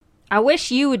I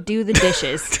wish you would do the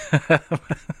dishes.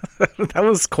 That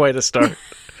was quite a start.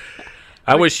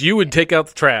 I wish you would take out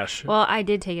the trash. Well, I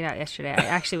did take it out yesterday. I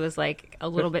actually was like a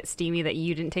little bit steamy that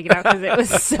you didn't take it out because it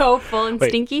was so full and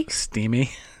stinky.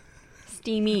 Steamy?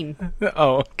 Steaming.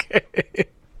 Oh, okay.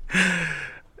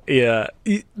 Yeah.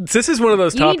 This is one of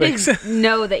those topics. You need to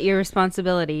know that your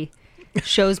responsibility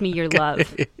shows me your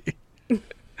love.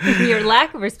 Your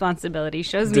lack of responsibility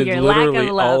shows me your lack of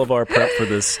love. All of our prep for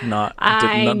this I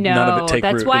know. None of it take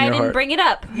That's root why in I your didn't heart. bring it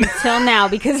up until now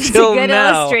because it's a good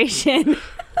illustration.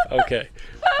 Okay.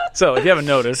 So if you haven't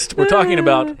noticed, we're talking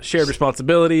about shared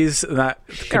responsibilities. And that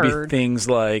could be things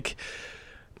like,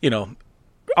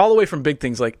 all the way from big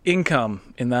things like income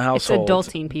in the household. It's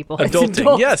adulting, people. Adulting. It's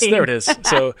adulting. Yes, there it is.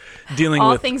 So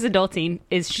all things adulting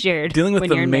is shared. Dealing with when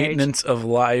the you're in maintenance of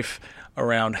life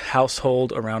around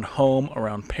household, around home,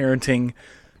 around parenting,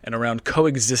 and around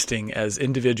coexisting as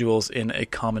individuals in a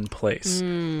common place.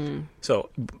 So,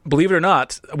 believe it or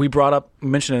not, we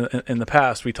mentioned in the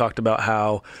past, we talked about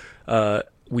how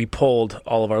we polled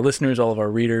all of our listeners, all of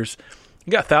our readers.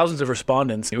 We got thousands of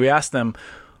respondents. We asked them,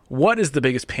 what is the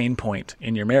biggest pain point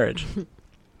in your marriage?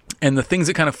 And the things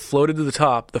that kind of floated to the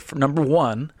top, number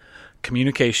one,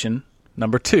 communication.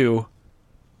 Number two,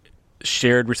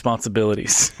 shared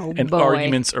responsibilities and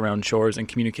arguments around chores and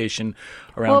communication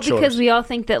around chores. Well, because we all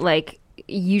think that, like,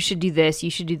 you should do this, you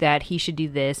should do that, he should do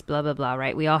this, blah, blah, blah,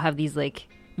 right? We all have these, like,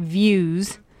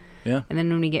 views. Yeah. And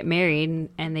then when we get married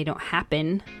and they don't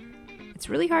happen, it's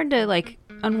really hard to, like,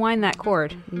 unwind that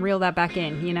cord and reel that back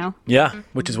in, Yeah,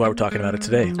 which is why we're talking about it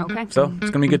today. Okay. So it's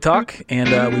going to be good talk,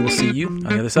 and we will see you on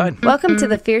the other side. Welcome to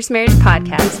the Fierce Marriage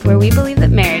Podcast, where we believe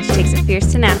that marriage takes a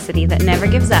fierce tenacity that never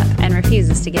gives up and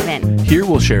refuses to give in. Here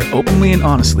we'll share openly and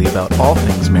honestly about all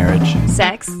things marriage,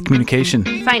 Sex, communication,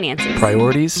 finances,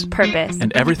 priorities, purpose,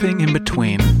 and everything in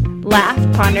between. Laugh,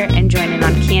 ponder, and join in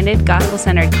on candid,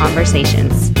 gospel-centered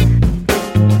conversations.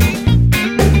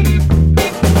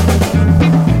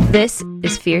 This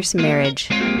is Fierce Marriage.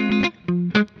 Here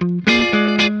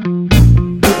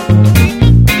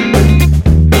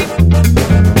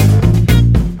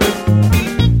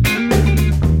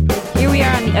we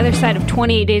are on the other side of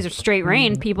 28 days of straight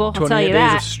rain, people. I'll tell you 28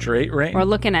 that. days of straight rain? We're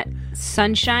looking at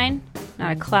sunshine,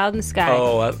 not a cloud in the sky.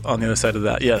 Oh, on the other side of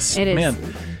that, yes. It is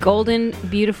Man. golden,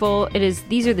 beautiful.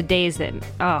 These are the days that,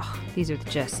 these are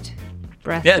just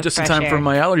breath Yeah, of just in fresh time air. for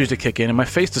my allergies to kick in and my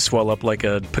face to swell up like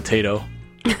a potato.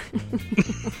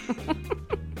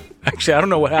 Actually, I don't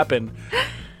know what happened.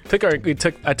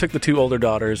 I took the two older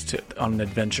daughters on an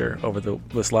adventure over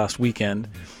this last weekend,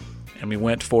 and we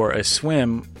went for a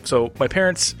swim. So my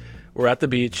parents were at the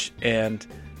beach, and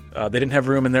they didn't have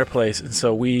room in their place, and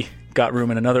so we got room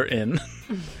in another inn.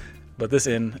 But this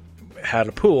inn had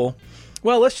a pool.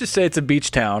 Well, let's just say it's a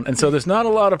beach town, and so there's not a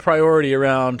lot of priority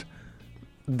around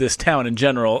this town in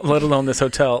general, let alone this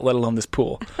hotel, let alone this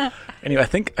pool. Anyway, I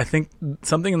think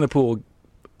something in the pool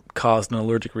caused an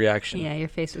allergic reaction. Yeah, your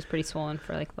face was pretty swollen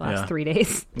for like the last 3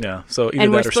 days. Yeah, so either and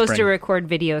that we're or supposed spring. to record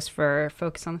videos for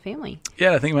Focus on the Family.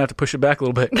 Yeah, I think I'm gonna have to push it back a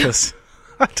little bit because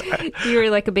You were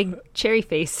like a big cherry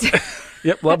face.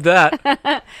 Yep, love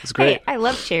that. It's great. Hey, I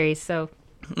love cherries, so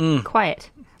quiet.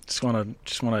 Just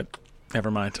wanna. Never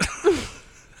mind.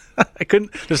 I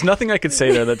couldn't. There's nothing I could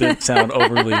say there that didn't sound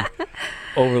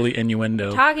overly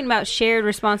innuendo. Talking about shared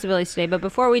responsibilities today, but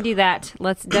before we do that,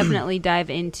 let's definitely dive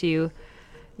into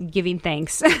giving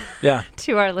thanks Yeah.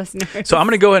 to our listeners. So I'm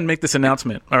going to go ahead and make this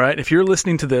announcement. All right. If you're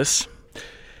listening to this,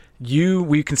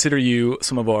 we consider you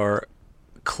some of our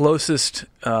closest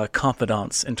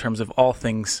confidants in terms of all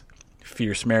things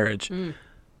fierce marriage. I'm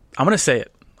going to say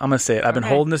it. I've been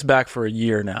holding this back for a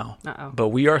year now. Uh-oh. But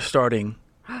we are starting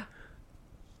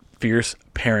fierce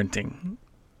parenting.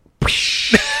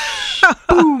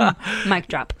 Boom. Mic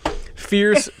drop.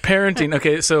 Fierce parenting.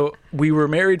 Okay, so we were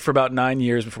married for about 9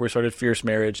 years before we started Fierce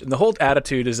Marriage, and the whole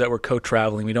attitude is that we're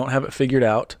co-traveling. We don't have it figured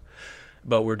out,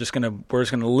 but we're just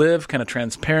gonna live kind of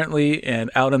transparently and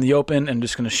out in the open, and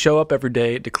just gonna show up every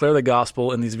day, declare the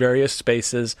gospel in these various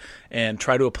spaces, and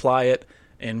try to apply it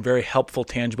in very helpful,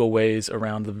 tangible ways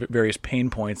around the various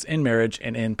pain points in marriage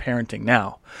and in parenting.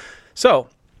 Now, so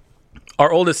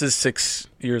our oldest is 6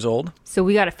 years old. So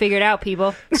we got to figure it out,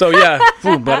 people. So yeah,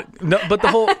 but the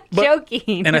whole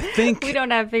Joking. And I think we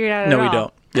don't have it figured out no, at all. we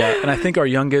don't. Yeah, and I think our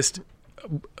youngest,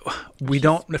 we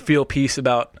don't feel peace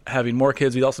about having more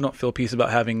kids. We also don't feel peace about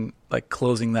having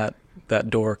closing that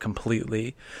door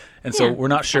completely. And so we're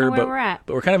not sure, but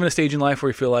we're kind of in a stage in life where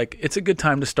we feel like it's a good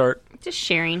time to start just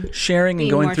sharing and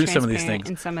going through some of these transparent things.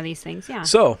 and some of these things. Yeah.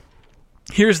 So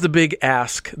here's the big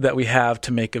ask that we have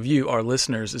to make of you, our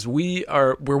listeners, is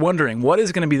we're wondering what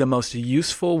is going to be the most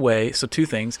useful way. So 2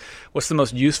 things. What's the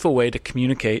most useful way to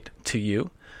communicate to you,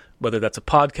 whether that's a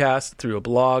podcast, through a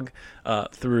blog,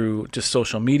 through just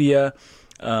social media,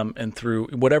 and through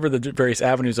whatever the various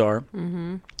avenues are.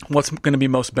 Mm-hmm. What's going to be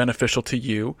most beneficial to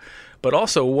you, but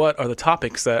also what are the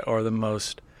topics that are the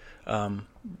most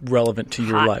relevant to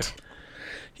your life?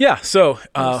 Yeah. So,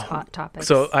 hot topics.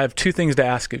 So I have 2 things to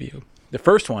ask of you. The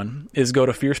first one is go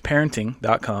to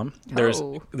fierceparenting.com.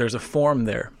 There's a form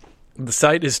there. The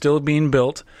site is still being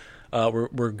built.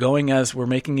 We're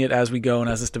making it as we go and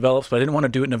as this develops, but I didn't want to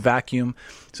do it in a vacuum.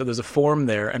 So there's a form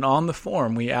there. And on the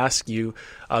form, we ask you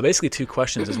basically 2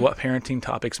 questions is what parenting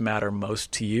topics matter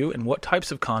most to you and what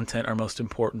types of content are most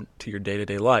important to your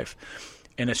day-to-day life.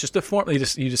 And it's just a form. You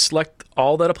just select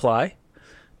all that apply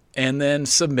and then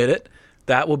submit it.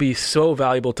 That will be so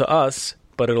valuable to us,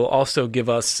 but it'll also give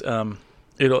us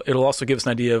it'll also give us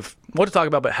an idea of what to talk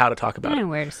about, but how to talk about it. And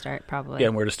where to start, probably. Yeah,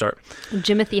 and where to start.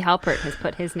 Jimothy Halpert has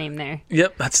put his name there.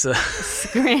 Yep, that's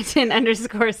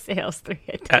Scranton_sales3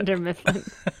 at Dunder Mifflin.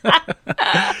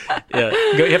 Yeah,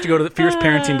 you have to go to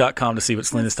fierceparenting.com to see what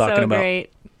Celine is talking about.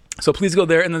 Great. So please go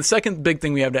there. And then the second big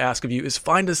thing we have to ask of you is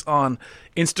find us on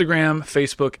Instagram,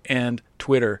 Facebook, and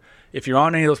Twitter. If you're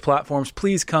on any of those platforms,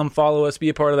 please come follow us, be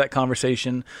a part of that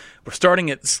conversation. We're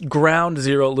starting at ground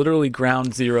zero, literally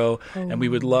ground zero, and we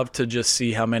would love to just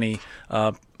see how many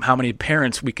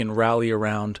parents we can rally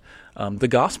around the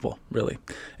gospel, really.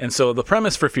 And so the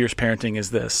premise for Fierce Parenting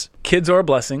is this. Kids are a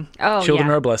blessing. Children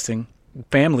are a blessing.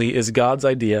 Family is God's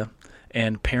idea.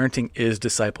 And parenting is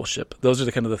discipleship. Those are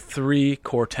the kind of the 3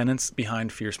 core tenets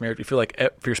behind Fierce Marriage. We feel like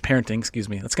Fierce Parenting,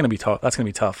 that's going to be tough. That's going to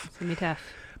be tough. It's going to be tough.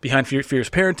 Behind Fierce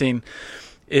Parenting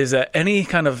is that any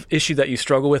kind of issue that you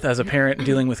struggle with as a parent,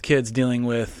 dealing with kids, dealing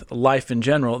with life in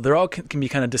general, they're all can be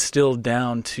kind of distilled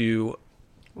down to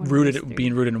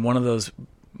being rooted in one of those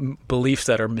beliefs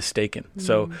that are mistaken.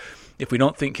 So if we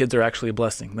don't think kids are actually a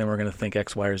blessing, then we're going to think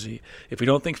X, Y, or Z. If we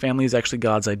don't think family is actually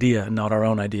God's idea and not our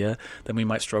own idea, then we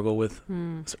might struggle with,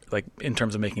 like, in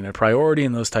terms of making it a priority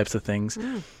and those types of things.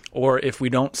 Or if we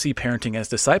don't see parenting as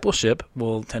discipleship,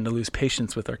 we'll tend to lose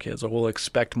patience with our kids, or we'll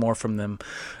expect more from them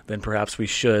than perhaps we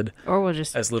should. Or we'll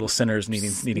just as little sinners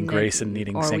needing grace and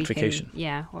needing sanctification.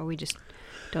 Or we just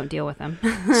don't deal with them.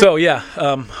 So yeah,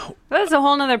 that's a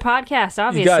whole nother podcast.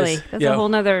 Obviously, that's a whole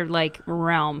nother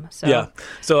realm. So yeah.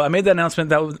 So I made that announcement.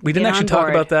 That we didn't actually talk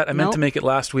about that. I meant to make it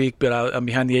last week, but I'm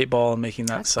behind the 8 ball and making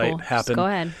that site happen. Just go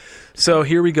ahead. So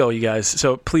here we go, you guys.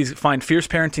 So please find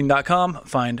fierceparenting.com.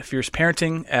 Find Fierce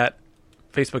Parenting at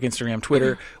Facebook, Instagram,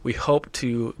 Twitter. We hope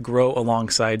to grow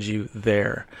alongside you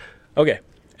there. Okay,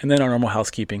 and then our normal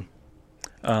housekeeping.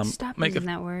 Stop using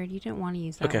that word. You don't want to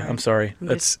use that word. Okay, I'm sorry.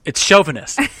 It's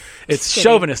chauvinist. It's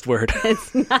chauvinist word.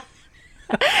 It's not.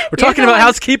 We're talking about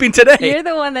housekeeping today. You're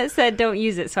the one that said don't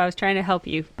use it, so I was trying to help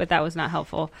you, but that was not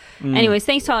helpful. Anyways,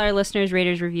 thanks to all our listeners,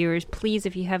 raters, reviewers. Please,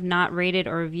 if you have not rated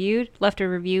or left a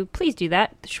review, please do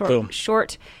that.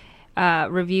 Short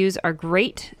reviews are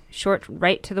great. Short,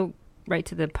 right to the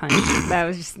punch. That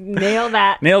was just nailed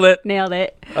it. Nailed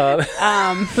it.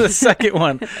 The second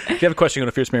one. If you have a question, go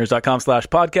to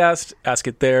fiercemarriage.com/podcast. Ask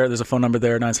it there. There's a phone number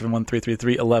there,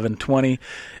 971-333-1120.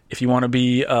 If you want to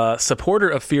be a supporter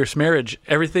of Fierce Marriage,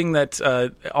 everything that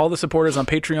all the supporters on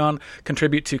Patreon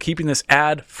contribute to keeping this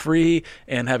ad-free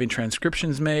and having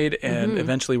transcriptions made, and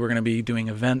eventually we're going to be doing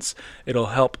events. It'll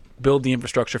help build the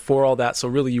infrastructure for all that. So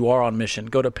really you are on mission.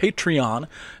 Go to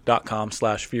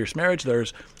patreon.com/Fierce Marriage.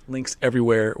 There's links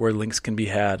everywhere where links can be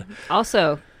had.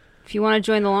 Also, if you want to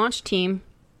join the launch team.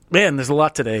 Man, there's a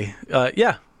lot today. Go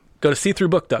to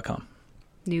seethroughbook.com.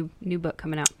 New book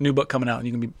coming out. And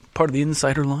you can be part of the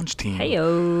Insider launch team.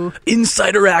 Heyo.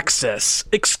 Insider access,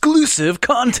 exclusive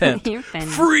content,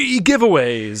 free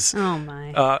giveaways. Oh,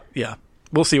 my. Yeah,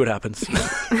 we'll see what happens.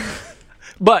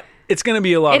 But it's going to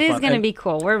be a lot of fun. It is going to be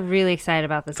cool. We're really excited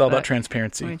about this book. It's all about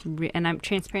transparency. And I'm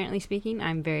transparently speaking,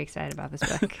 I'm very excited about this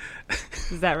book.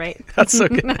 Is that right? That's so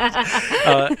good.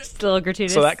 Just a little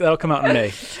gratuitous. So that'll come out in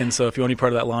May. And so if you want to be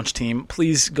part of that launch team,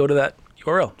 please go to that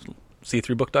URL,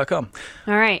 seethroughbook.com.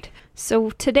 All right.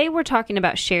 So today we're talking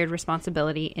about shared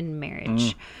responsibility in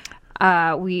marriage.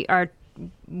 What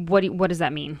does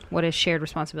that mean? What is shared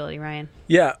responsibility, Ryan?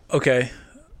 Yeah. Okay.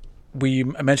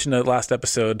 I mentioned in the last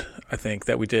episode, I think,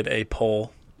 that we did a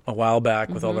poll a while back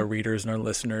with all our readers and our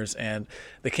listeners, and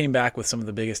they came back with some of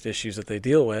the biggest issues that they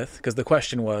deal with, because the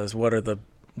question was, what are the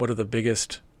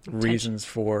biggest reasons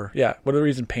for, what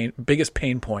are the biggest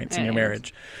pain points in your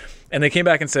marriage? And they came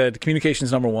back and said communication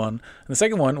is number one, and the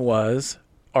second one was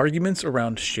arguments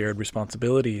around shared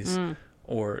responsibilities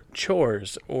or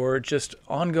chores or just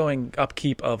ongoing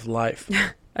upkeep of life.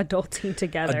 Adulting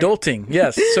together. Adulting,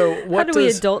 yes. So what how do we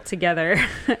adult together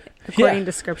according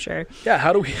to Scripture? Yeah,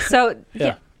 how do we? So,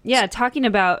 talking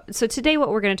about, so today what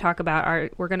we're going to talk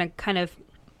about we're going to kind of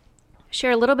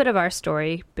share a little bit of our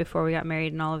story before we got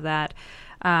married and all of that.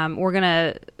 We're going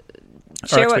to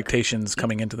share our expectations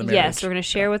coming into the marriage. Yes, we're going to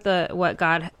share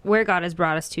where God has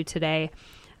brought us to today.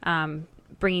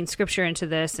 Bringing Scripture into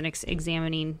this and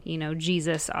examining,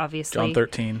 Jesus, obviously.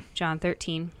 John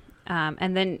 13.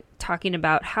 And then talking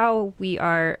about how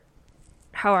our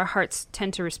hearts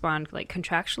tend to respond like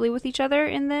contractually with each other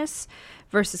in this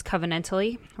versus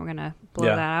covenantally. We're going to blow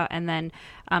that out. And then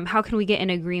how can we get in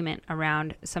agreement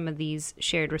around some of these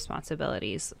shared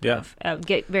responsibilities? Yeah.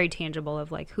 Get very tangible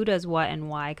of like who does what and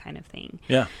why kind of thing.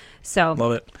 Yeah. So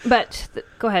love it. But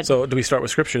go ahead. So do we start with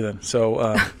Scripture then?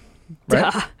 So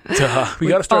right? Duh. We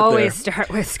got to start always start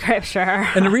with Scripture.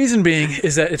 And the reason being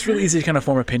is that it's really easy to kind of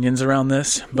form opinions around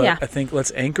this, but I think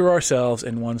let's anchor ourselves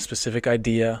in one specific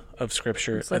idea of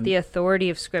Scripture. Let's let the authority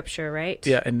of Scripture, right?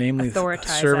 Yeah, and namely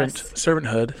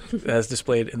servanthood as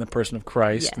displayed in the person of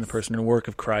Christ and the person and work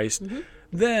of Christ. Mm-hmm.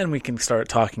 Then we can start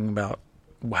talking about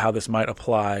how this might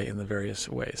apply in the various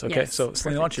ways. Okay, so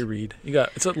Selena, why don't you read?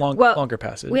 It's a longer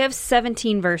passage. We have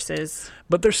 17 verses.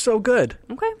 But they're so good.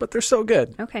 Okay.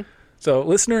 Okay. So,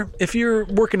 listener, if you're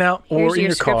working out or in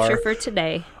your car, scripture for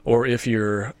today, or if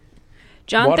you're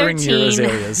watering your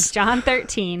azaleas. John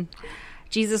 13,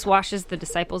 Jesus washes the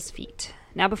disciples' feet.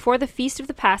 Now, before the feast of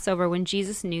the Passover, when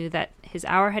Jesus knew that his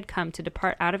hour had come to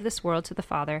depart out of this world to the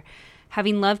Father,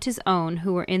 having loved his own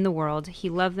who were in the world, he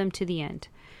loved them to the end.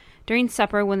 During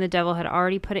supper, when the devil had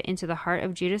already put it into the heart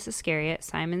of Judas Iscariot,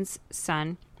 Simon's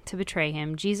son, to betray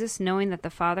him, Jesus, knowing that the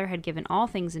Father had given all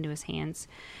things into his hands,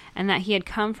 and that he had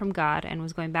come from God and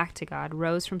was going back to God,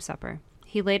 rose from supper.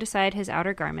 He laid aside his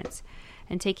outer garments,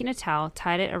 and taking a towel,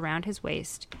 tied it around his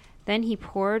waist. Then he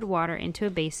poured water into a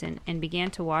basin and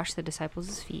began to wash the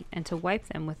disciples' feet and to wipe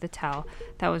them with the towel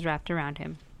that was wrapped around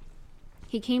him.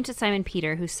 He came to Simon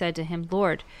Peter, who said to him,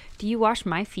 "Lord, do you wash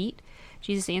my feet?"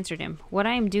 Jesus answered him, "What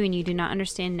I am doing you do not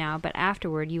understand now, but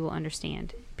afterward you will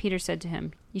understand." Peter said to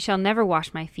him, "You shall never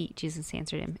wash my feet." Jesus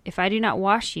answered him, "If I do not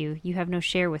wash you, you have no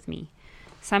share with me."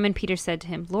 Simon Peter said to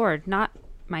him, "Lord, not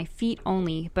my feet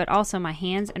only, but also my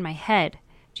hands and my head."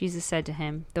 Jesus said to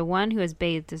him, "The one who has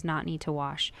bathed does not need to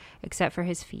wash, except for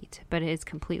his feet, but is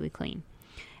completely clean.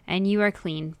 And you are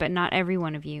clean, but not every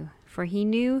one of you." For he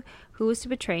knew who was to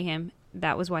betray him.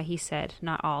 That was why he said,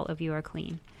 "Not all of you are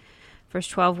clean." Verse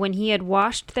 12, when he had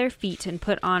washed their feet and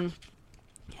put on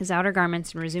his outer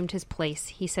garments and resumed his place,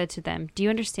 he said to them, "Do you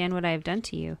understand what I have done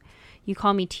to you? You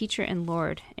call me teacher and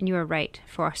Lord, and you are right,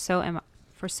 for so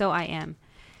I am.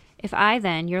 If I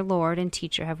then, your Lord and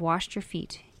teacher, have washed your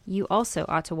feet, you also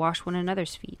ought to wash one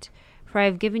another's feet. For I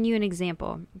have given you an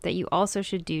example, that you also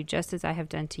should do just as I have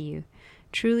done to you.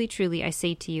 Truly, truly, I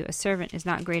say to you, a servant is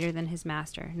not greater than his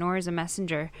master, nor is a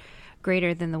messenger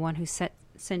greater than the one who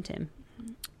sent him.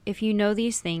 If you know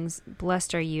these things,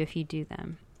 blessed are you if you do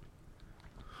them."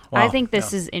 Wow, I think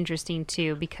this is interesting,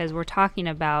 too, because we're talking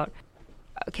about,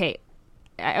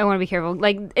 I want to be careful.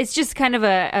 Like, it's just kind of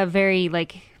a very,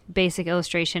 basic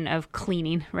illustration of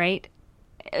cleaning, right?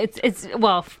 It's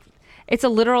a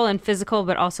literal and physical,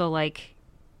 but also,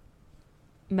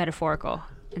 metaphorical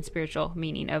and spiritual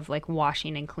meaning of,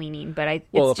 washing and cleaning. But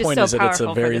the point is that it's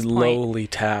a very lowly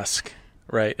task,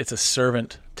 right? It's a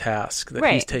servant task that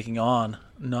he's taking on,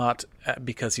 not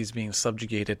because he's being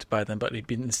subjugated by them, but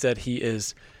instead he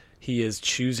is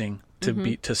choosing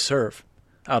to serve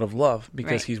out of love,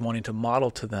 because he's wanting to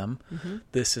model to them,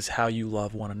 this is how you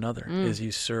love one another, is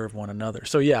you serve one another.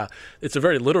 So it's a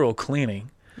very literal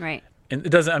cleaning, right? And it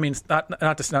doesn't. I mean,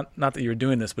 it's not that you're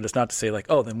doing this, but it's not to say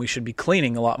then we should be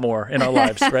cleaning a lot more in our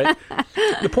lives, right?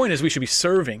 The point is we should be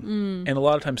serving, and a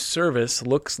lot of times service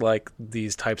looks like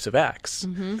these types of acts.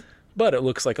 But it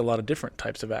looks like a lot of different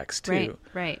types of acts too.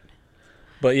 Right.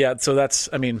 But so that's,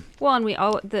 Well, and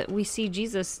we see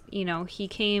Jesus, he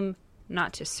came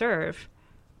not to serve,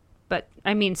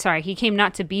 he came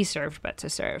not to be served, but to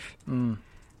serve.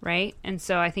 Right? And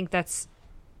so I think that's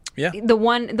the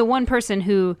one person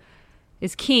who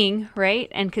is king, right?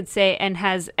 And could say, and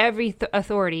has every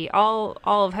authority, all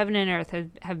of heaven and earth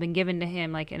have been given to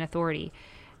him like an authority.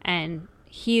 And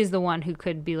he is the one who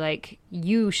could be like,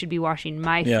 you should be washing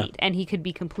my feet. And he could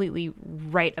be completely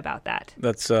right about that.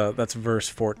 That's verse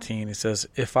 14. He says,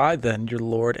 "If I then, your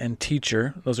Lord and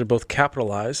teacher," those are both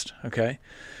capitalized, okay?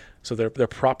 So they're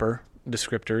proper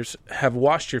descriptors, "have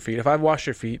washed your feet. If I've washed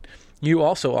your feet, you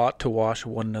also ought to wash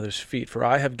one another's feet. For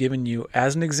I have given you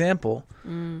as an example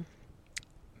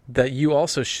that you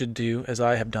also should do as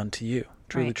I have done to you.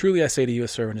 Truly, Right. truly, I say to you, a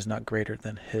servant is not greater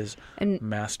than his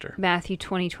master. Matthew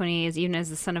 20:20 is, even as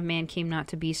the Son of Man came not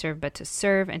to be served, but to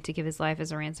serve and to give his life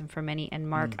as a ransom for many. And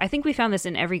Mark, I think we found this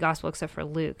in every gospel except for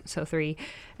Luke, so 3.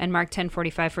 And Mark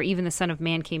 10:45, for even the Son of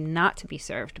Man came not to be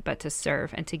served, but to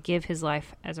serve and to give his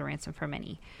life as a ransom for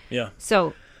many. Yeah.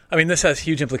 So, I mean, this has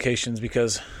huge implications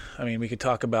because, I mean, we could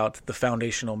talk about the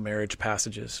foundational marriage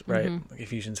passages, right? Like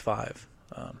Ephesians 5.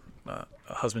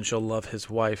 A husband shall love his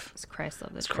wife as Christ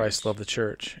loved the as church. Christ loved the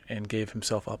church and gave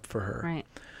himself up for her. Right.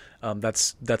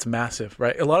 That's massive,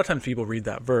 right? A lot of times people read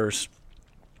that verse,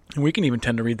 and we can even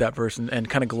tend to read that verse and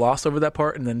kind of gloss over that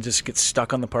part and then just get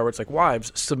stuck on the part where it's like,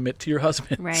 wives, submit to your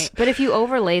husbands. Right. But if you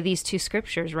overlay these two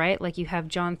scriptures, right? Like you have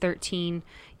John 13,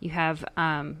 you have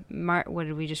Mark, what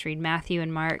did we just read? Matthew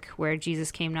and Mark, where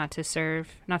Jesus came not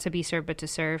to be served, but to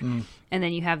serve. And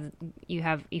then you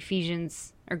have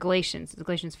Ephesians or Galatians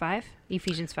 5,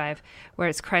 Ephesians 5, where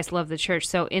it's Christ loved the church.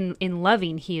 So in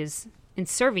loving, in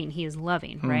serving, he is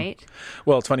loving, right?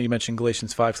 Well, it's funny you mentioned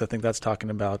Galatians 5, because I think that's talking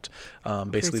about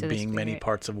basically Fruits of the being many Spirit.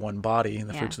 parts of one body, and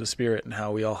the fruits of the Spirit, and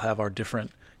how we all have our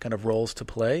different kind of roles to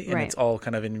play, and Right. it's all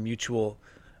kind of in mutual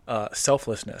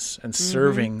selflessness and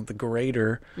serving the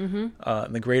greater, and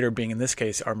the greater being, in this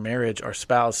case, our marriage, our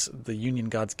spouse, the union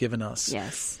God's given us.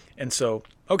 Yes. And so,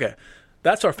 okay,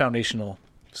 that's our foundational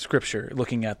scripture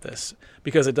looking at this,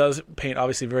 because it does paint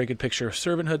obviously a very good picture of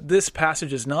servanthood. This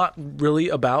passage is not really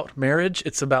about marriage,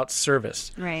 it's about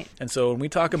service. Right. And so when we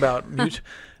talk about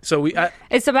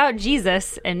It's about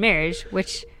Jesus and marriage,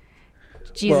 which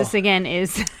Jesus again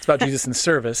is it's about Jesus and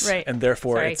service, Right. and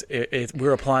therefore Sorry.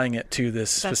 we're applying it to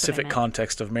this That's what I specific meant.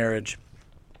 context of marriage.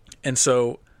 And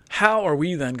so how are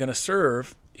we then going to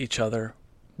serve each other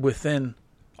within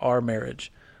our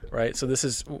marriage? Right. So this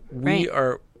is we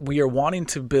are wanting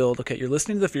to build. Okay, you're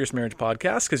listening to the Fierce Marriage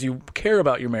Podcast because you care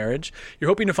about your marriage. You're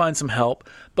hoping to find some help,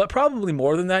 but probably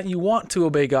more than that, you want to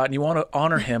obey God and you want to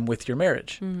honor Him with your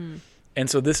marriage. And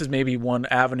so this is maybe one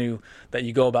avenue that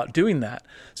you go about doing that.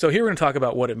 So here we're going to talk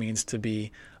about what it means to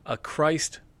be a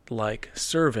Christ-like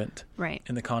servant, Right.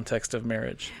 in the context of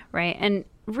marriage. right. And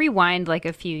rewind like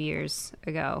a few years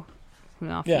ago.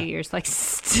 Well, a few years, like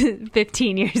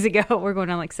 15 years ago. We're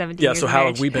going on like 17 years. Yeah, so of how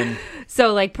marriage. have we been?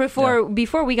 So like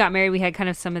before we got married, we had kind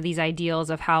of some of these ideals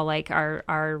of how like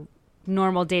our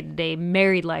normal day-to-day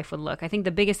married life would look. I think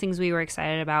the biggest things we were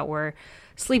excited about were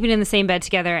sleeping in the same bed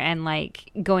together and like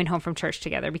going home from church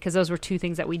together, because those were two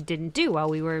things that we didn't do while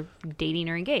we were dating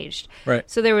or engaged. Right.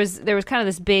 So there was kind of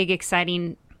this big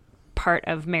exciting part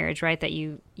of marriage, right? That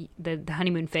the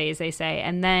honeymoon phase, they say,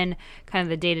 and then kind of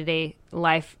the day-to-day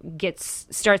life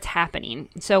starts happening.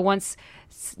 So once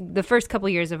the first couple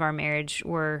years of our marriage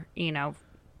were,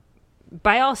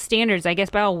 by all standards, I guess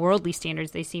by all worldly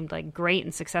standards, they seemed like great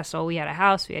and successful. We had a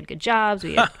house, we had good jobs,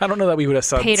 we had I don't know that we would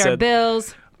have paid our said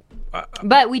bills.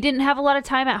 But we didn't have a lot of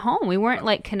time at home. We weren't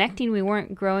like connecting. We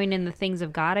weren't growing in the things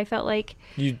of God, I felt like.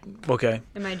 Okay.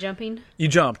 Am I jumping? You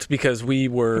jumped because we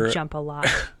were I jump a lot.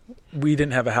 we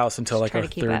didn't have a house until Just like try our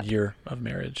to keep third up. year of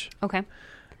marriage. Okay.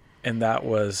 And that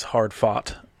was hard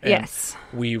fought. And Yes.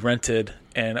 we rented,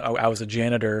 and I was a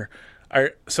janitor.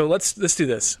 So let's do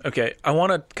this. Okay, I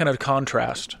want to kind of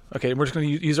contrast. Okay, we're just going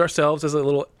to use ourselves as a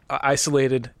little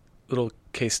isolated little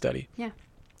case study. Yeah.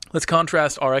 Let's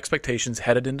contrast our expectations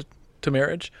headed into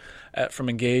marriage, from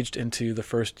engaged into the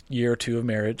first year or two of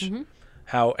marriage.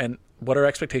 How and what our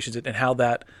expectations and how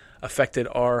that affected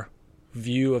our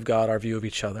view of God, our view of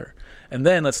each other, and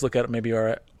then let's look at maybe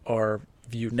our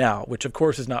view now, which of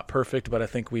course is not perfect, but I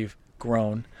think we've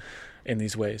grown in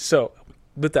these ways. So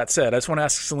with that said, I just want to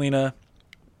ask Selena,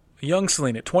 young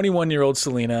Selena, 21-year-old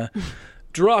Selena,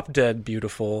 drop dead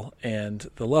beautiful and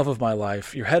the love of my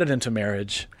life. You're headed into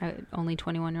marriage. Only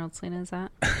 21-year-old Selena, is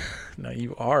that? No,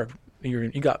 you are. You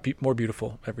got more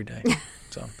beautiful every day.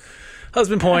 So,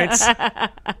 husband points.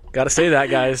 Got to say that,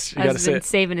 guys. You got to say it.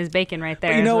 Saving his bacon right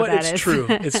there. But you know what? That It's is. true.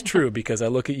 It's true because I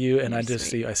look at you and You're I just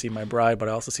sweet. see my bride, but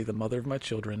I also see the mother of my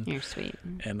children. You're sweet.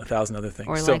 And 1,000 other things.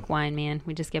 Or So, like wine, man.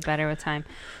 We just get better with time.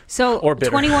 So, Or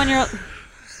bitter. 21-year-old.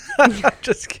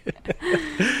 just kidding.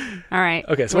 All right.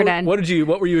 Okay, so we're done. what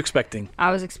were you expecting? I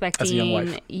was As a expecting young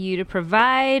wife. you to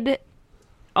provide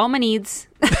all my needs.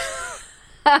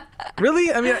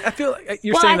 Really? I mean, I feel like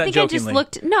you're Well, saying I that think jokingly. I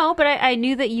just looked. But I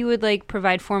knew that you would like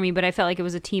provide for me. But I felt like it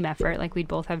was a team effort. Like we'd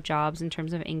both have jobs in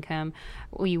terms of income.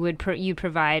 You'd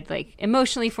provide like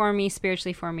emotionally for me,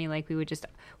 spiritually for me. Like we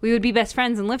would be best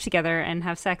friends and live together and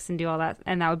have sex and do all that,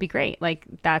 and that would be great. Like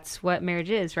that's what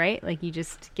marriage is, right? Like you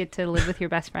just get to live with your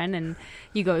best friend and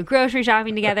you go grocery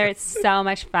shopping together. It's so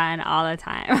much fun all the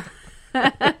time.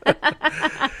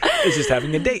 It's just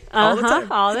having a date all the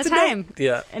time. All the time.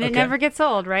 Yeah. And it never gets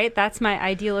old, right? That's my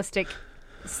idealistic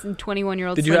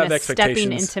 21-year-old Did you have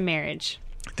stepping into marriage.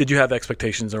 Did you have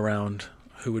expectations around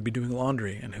who would be doing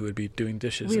laundry and who would be doing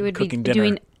dishes and cooking dinner? We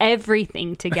would be doing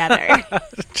everything together.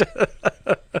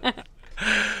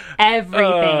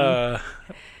 Everything.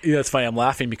 Yeah, it's funny. I'm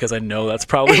laughing because I know that's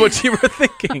probably what you were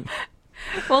thinking.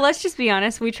 Well, let's just be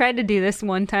honest. We tried to do this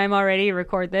one time already,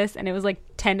 record this, and it was like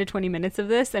 10 to 20 minutes of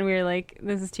this, and we were like,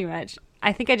 this is too much.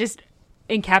 I think I just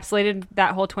encapsulated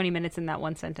that whole 20 minutes in that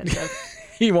one sentence of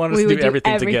you want us to do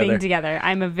everything together.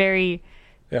 I'm a very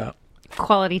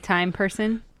quality time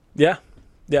person. Yeah.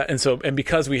 Yeah, and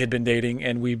because we had been dating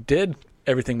and we did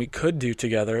everything we could do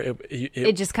together,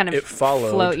 it just kind of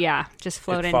flowed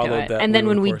into it. And then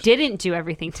when we didn't do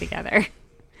everything together,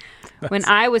 when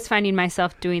I was finding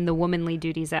myself doing the womanly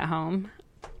duties at home,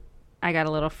 I got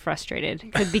a little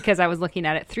frustrated because I was looking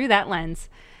at it through that lens,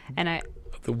 and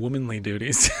the womanly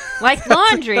duties, like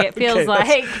laundry, it feels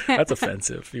like that's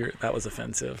offensive. That was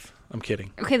offensive. I'm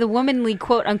kidding. Okay, the womanly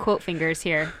quote unquote fingers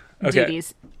here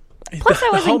duties. Plus, I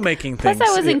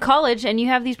was in college, and you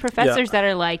have these professors that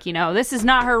are like, this is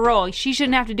not her role. She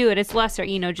shouldn't have to do it. It's lesser,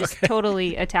 just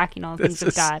totally attacking all the things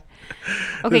of God.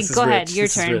 Okay, go ahead. Your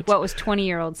turn. What was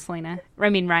 20-year-old Selena?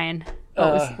 Ryan.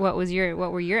 What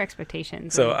were your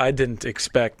expectations? So I didn't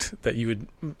expect that you would.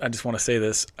 I just want to say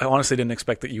this. I honestly didn't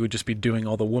expect that you would just be doing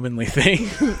all the womanly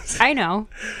things. I know.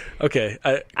 Okay.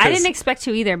 I didn't expect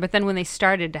to either, but then when they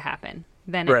started to happen.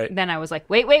 Then I was like,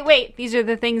 wait. These are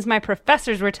the things my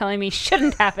professors were telling me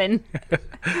shouldn't happen.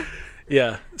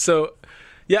 Yeah. So,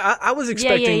 I was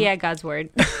expecting... Yeah, God's word.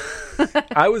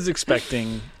 I was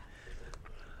expecting...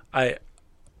 I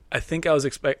think I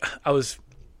was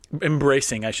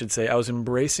embracing, I should say. I was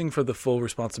embracing for the full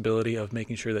responsibility of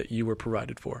making sure that you were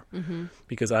provided for. Mm-hmm.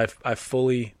 Because I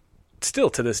fully...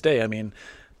 Still to this day, I mean...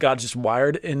 God just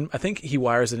wired in. I think He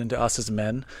wires it into us as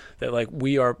men that like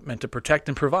we are meant to protect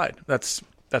and provide. That's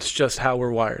just how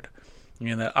we're wired.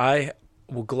 That I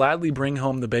will gladly bring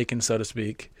home the bacon, so to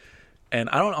speak, and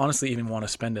I don't honestly even want to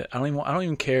spend it. I don't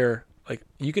even care. Like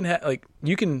you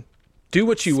can do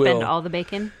what you will. Spend all the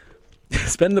bacon.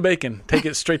 Spend the bacon. Take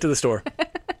it straight to the store.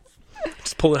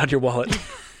 Just pull it out of your wallet.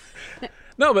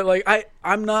 No, but like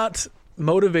I'm not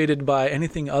motivated by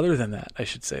anything other than that, I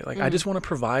should say. Like I just want to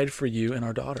provide for you and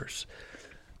our daughters.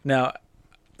 Now,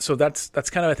 so that's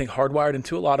kind of I think hardwired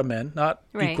into a lot of men, not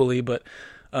equally, but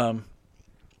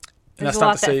there's a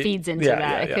lot that feeds into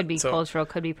that. It could be cultural,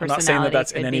 could be personality. I'm not saying that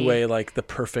that's in any way like the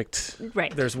perfect.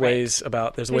 Right. There's ways that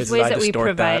I we distort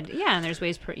provide. that. Yeah, and there's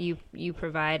ways you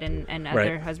provide and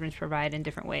other husbands provide in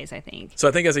different ways, I think. So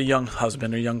I think as a young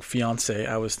husband or young fiance,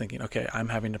 I was thinking, okay, I'm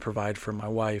having to provide for my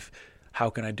wife. How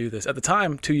can I do this? At the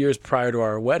time, 2 years prior to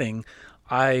our wedding,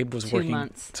 I was 2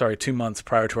 months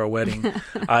prior to our wedding,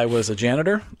 I was a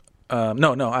janitor.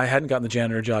 No, I hadn't gotten the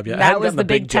janitor job yet. That was the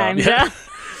big time job.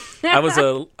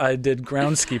 I did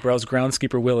groundskeeper. I was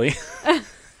groundskeeper Willie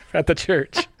at the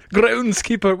church.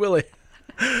 Groundskeeper Willie.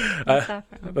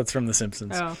 That's from The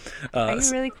Simpsons. Oh. Are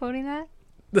you really quoting that?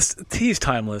 He's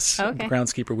timeless. Oh, okay.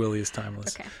 Groundskeeper Willie is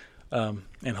timeless. Okay.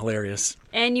 And hilarious.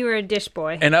 And you were a dish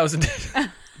boy. And I was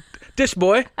a dish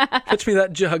boy. Fetch me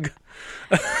that jug.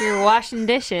 You're washing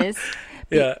dishes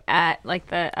at like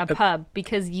a pub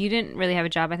because you didn't really have a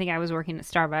job. I think I was working at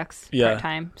Starbucks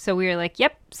part-time. So we were like,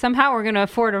 yep, somehow we're going to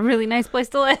afford a really nice place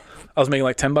to live. I was making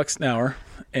like $10 an hour.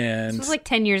 And this was like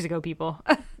 10 years ago, people.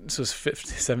 This was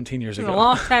 17 years ago. A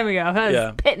long time ago. That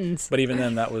was pittance. But even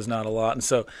then, that was not a lot. And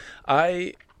so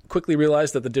I quickly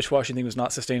realized that the dishwashing thing was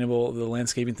not sustainable. The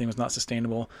landscaping thing was not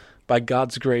sustainable. By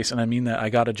God's grace, and I mean that, I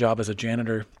got a job as a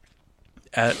janitor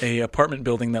at a apartment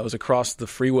building that was across the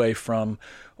freeway from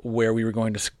where we were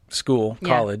going to school,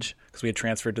 college, because we had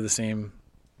transferred to the same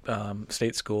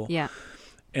state school. Yeah.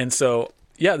 And so,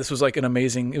 this was like it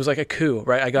was like a coup,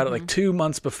 right? I got it like 2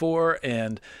 months before,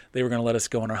 and they were going to let us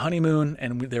go on our honeymoon,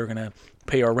 and they were going to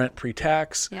pay our rent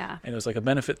pre-tax. Yeah. And it was like a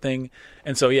benefit thing.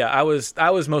 And so, I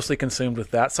was mostly consumed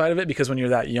with that side of it because when you're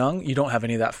that young, you don't have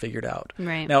any of that figured out.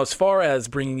 Right. Now, as far as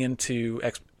bringing into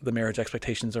the marriage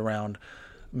expectations around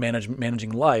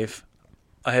managing life,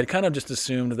 I had kind of just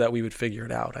assumed that we would figure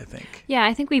it out, I think. Yeah,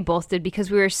 I think we both did because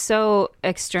we were so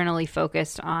externally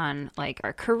focused on like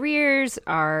our careers,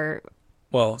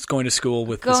 it's going to school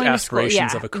with this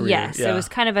aspirations of a career. Yes, it was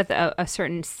kind of at a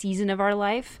certain season of our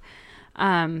life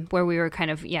where we were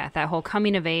kind of, that whole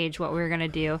coming of age, what we were going to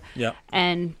do. Yeah.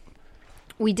 And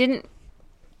we didn't,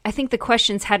 I think the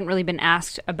questions hadn't really been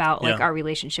asked about like our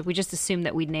relationship. We just assumed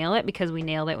that we'd nail it because we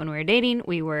nailed it when we were dating.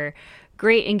 We were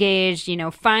great engaged,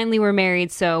 finally we're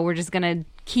married, so we're just going to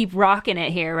keep rocking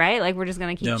it here, right? Like we're just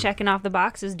going to keep checking off the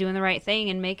boxes, doing the right thing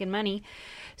and making money.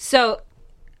 So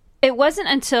it wasn't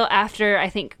until after, I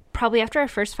think, probably after our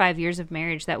first 5 years of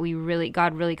marriage that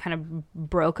God really kind of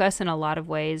broke us in a lot of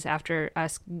ways after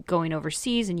us going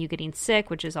overseas and you getting sick,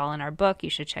 which is all in our book. You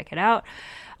should check it out.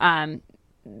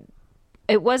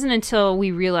 It wasn't until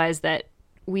we realized that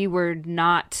we were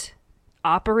not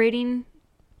operating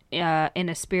in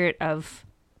a spirit of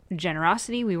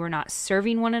generosity. We were not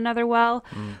serving one another well.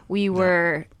 We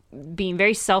were being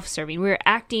very self-serving. We were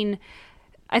acting...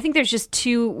 I think there's just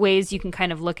two ways you can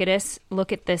kind of look at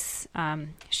this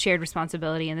shared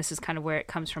responsibility, and this is kind of where it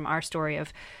comes from our story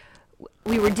of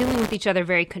we were dealing with each other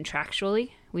very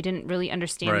contractually. We didn't really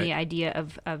understand the idea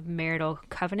of marital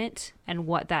covenant and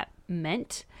what that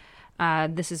meant.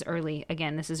 This is early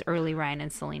Ryan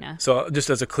and Selena. So just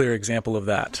as a clear example of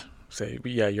that, say,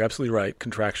 yeah, you're absolutely right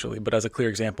contractually, but as a clear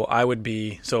example, I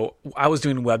was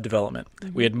doing web development.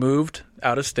 Mm-hmm. We had moved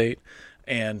out of state,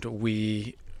 and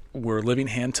we were living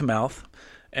hand to mouth,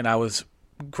 and I was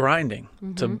grinding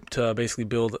to basically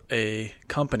build a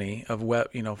company of web,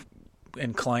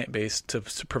 and client base to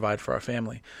provide for our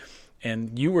family.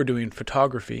 And you were doing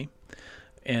photography,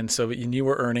 and so you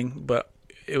were earning, but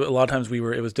a lot of times it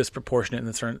was disproportionate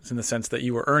in the sense that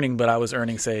you were earning, but I was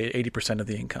earning, say, 80% of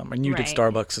the income, and you did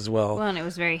Starbucks as well. Well, and it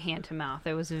was very hand to mouth.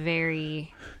 It was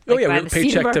very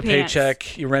paycheck to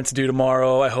paycheck. Your rent's due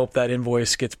tomorrow. I hope that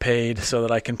invoice gets paid so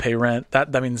that I can pay rent.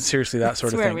 Seriously, that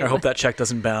sort of thing. I hope that check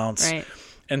doesn't bounce. Right.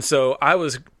 And so I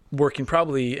was working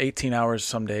probably 18 hours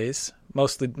some days.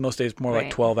 Most days more like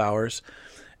 12 hours,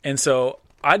 and so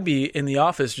I'd be in the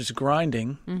office just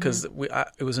grinding because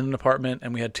it was in an apartment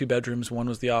and we had 2 bedrooms. One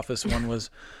was the office, one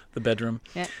was the bedroom.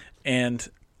 Yeah. And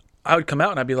I would come out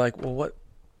and I'd be like, well, what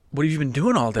have you been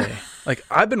doing all day? Like,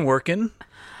 I've been working.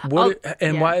 Why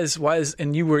is,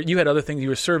 and you had other things. You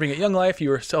were serving at Young Life. You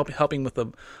were helping with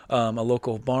a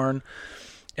local barn.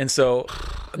 And so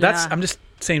I'm just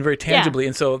saying very tangibly. Yeah.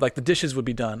 And so like the dishes would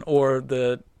be done, or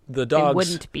the dogs. They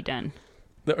wouldn't be done.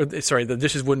 The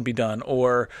dishes wouldn't be done,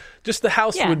 or just the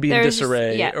house would be in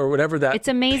disarray, or whatever that. It's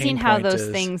amazing how those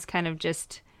things kind of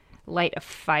just light a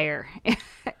fire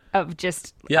of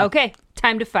just okay,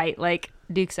 time to fight, like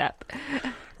Duke's up.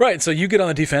 Right, so you get on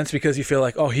the defense because you feel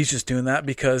like, oh, he's just doing that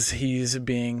because he's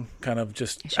being kind of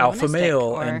just alpha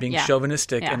male and being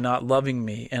chauvinistic and not loving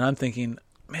me. And I'm thinking,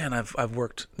 man, I've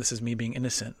worked. This is me being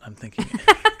innocent. I'm thinking,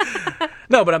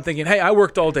 no, but I'm thinking, hey, I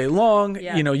worked all day long.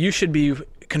 Yeah. You should be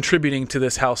contributing to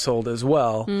this household as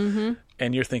well. Mm-hmm.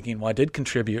 And you're thinking, well, I did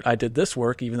contribute. I did this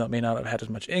work, even though it may not have had as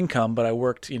much income, but I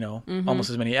worked, almost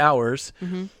as many hours.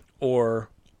 Mm-hmm. Or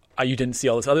you didn't see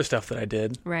all this other stuff that I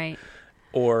did. Right.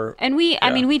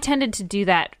 We tended to do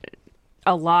that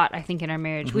a lot, I think, in our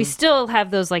marriage. Mm-hmm. We still have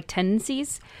those like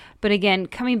tendencies, but again,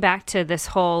 coming back to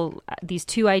these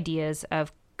two ideas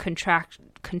of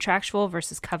contractual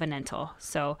versus covenantal.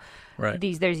 So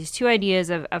there's these two ideas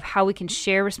of how we can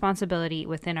share responsibility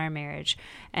within our marriage,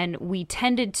 and we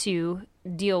tended to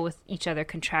deal with each other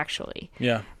contractually.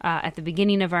 Yeah. At the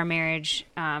beginning of our marriage,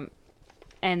 and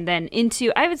then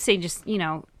into, I would say, just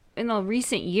in the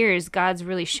recent years, God's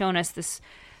really shown us this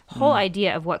whole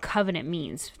idea of what covenant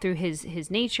means through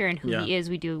his nature and who he is.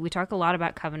 We talk a lot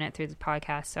about covenant through the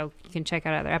podcast, so you can check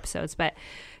out other episodes. But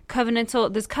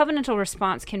this covenantal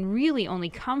response can really only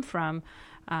come from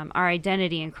our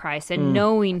identity in Christ and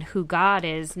knowing who God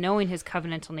is, knowing his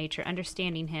covenantal nature,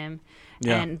 understanding him,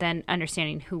 and then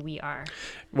understanding who we are.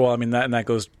 Well, that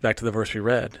goes back to the verse we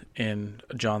read in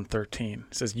John 13.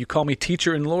 It says, "You call me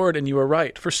teacher and Lord, and you are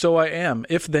right, for so I am.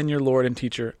 If then your Lord and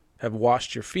teacher have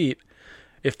washed your feet,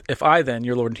 if I then,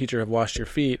 your Lord and teacher, have washed your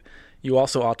feet, you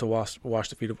also ought to wash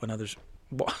the feet of one another's."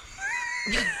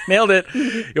 Nailed it.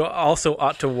 You also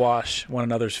ought to wash one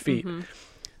another's feet. Mm-hmm.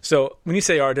 So when you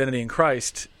say our identity in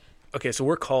Christ, okay, so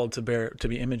we're called to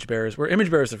be image bearers. We're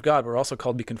image bearers of God. We're also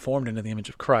called to be conformed into the image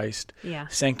of Christ,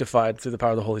 sanctified through the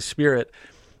power of the Holy Spirit.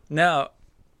 Now,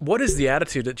 what is the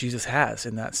attitude that Jesus has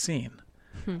in that scene?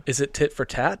 Is it tit for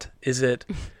tat? Is it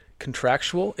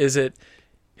contractual? Is it,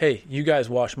 hey, you guys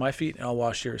wash my feet and I'll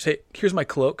wash yours. Hey, here's my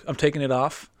cloak. I'm taking it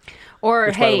off. Or,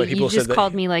 which, hey, you just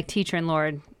called me like teacher and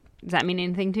Lord. Does that mean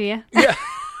anything to you? Yeah.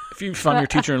 If I'm your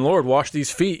teacher and Lord, wash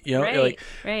these feet.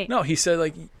 Right. No, he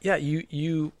said,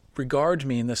 you regard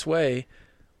me in this way,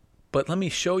 but let me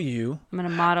show you I'm gonna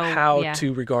model how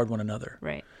to regard one another.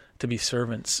 Right. To be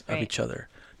servants of each other.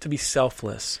 To be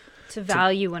selfless. To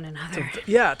value one another.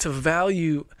 To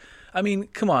value.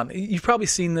 Come on. You've probably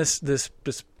seen this.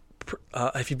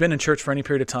 If you've been in church for any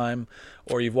period of time,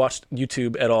 or you've watched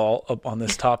YouTube at all on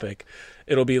this topic,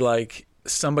 it'll be like,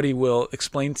 somebody will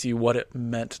explain to you what it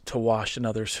meant to wash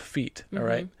another's feet. All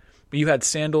right. Mm-hmm. You had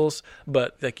sandals,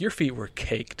 but like your feet were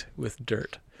caked with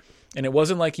dirt. And it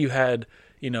wasn't like you had,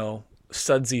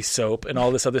 sudsy soap and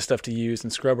all this other stuff to use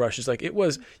and scrub brushes. Like it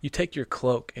was, you take your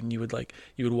cloak and you would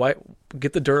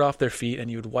get the dirt off their feet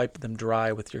and you would wipe them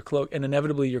dry with your cloak, and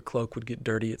inevitably your cloak would get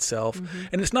dirty itself. Mm-hmm.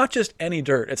 And it's not just any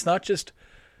dirt. It's not just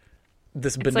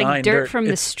this benign like dirt from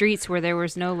the streets where there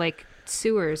was no like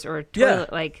sewers or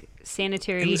toilet, like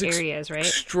sanitary areas, right?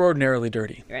 Extraordinarily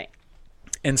dirty. Right.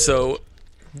 And so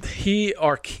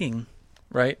our king,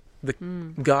 right?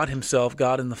 God himself,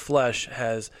 God in the flesh,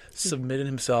 has submitted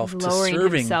himself to serving.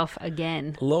 Lowering himself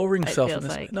again. Lowering himself.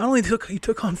 Like. Not only he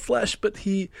took on flesh, but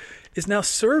he is now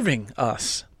serving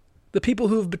us, the people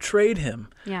who have betrayed him.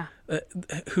 Yeah.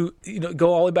 Who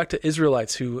go all the way back to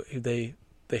Israelites who they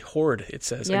whored, it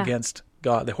says, against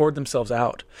God. They whored themselves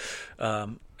out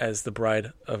as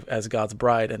God's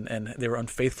bride, and they were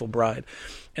unfaithful bride.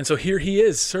 And so here he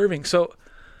is serving. So,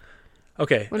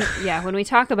 okay. When we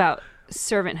talk about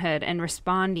servanthood and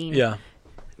responding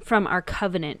from our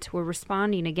covenant, we're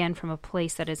responding again from a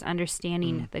place that is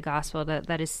understanding the gospel,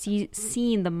 that is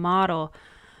seeing the model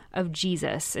of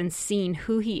Jesus and seeing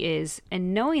who he is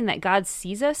and knowing that God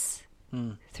sees us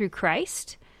through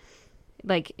Christ.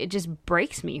 Like, it just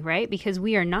breaks me, right? Because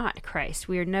we are not Christ.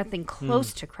 We are nothing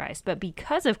close to Christ. But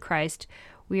because of Christ,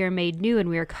 we are made new and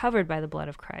we are covered by the blood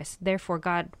of Christ. Therefore,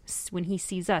 God, when he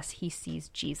sees us, he sees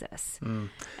Jesus.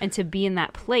 And to be in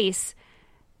that place,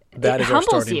 it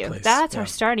humbles you. Place. That's our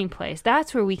starting place.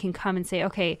 That's where we can come and say,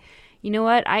 okay, you know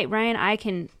what, Ryan, I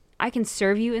can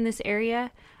serve you in this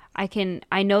area.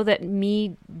 I know that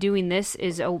me doing this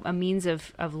is a means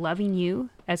of loving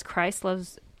you as Christ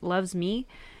loves me.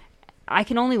 I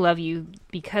can only love you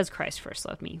because Christ first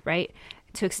loved me, right?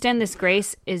 To extend this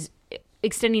grace is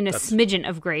extending a smidgen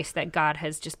of grace that God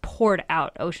has just poured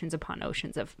out oceans upon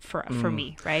oceans for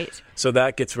me, right? So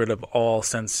that gets rid of all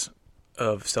sense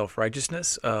of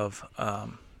self-righteousness, of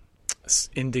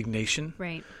indignation,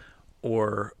 right?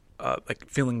 Or like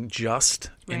feeling just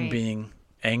in being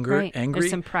angry.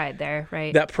 There's some pride there,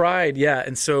 right? That pride, yeah.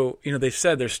 And so, they've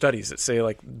said there's studies that say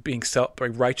like being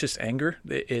righteous anger,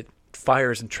 it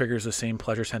fires and triggers the same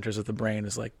pleasure centers of the brain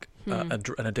as like an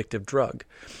addictive drug.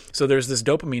 So there's this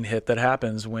dopamine hit that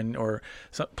happens or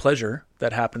some pleasure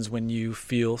that happens when you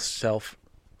feel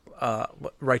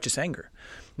righteous anger.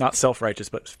 Not self-righteous,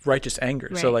 but righteous anger.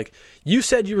 Right. So like you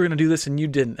said you were going to do this and you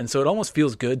didn't. And so it almost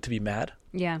feels good to be mad.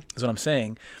 Yeah. Is what I'm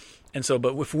saying. And so,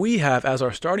 but if we have as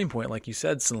our starting point, like you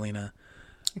said, Selena,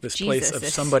 this place of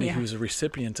somebody who's a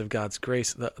recipient of God's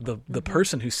grace, the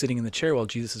person who's sitting in the chair while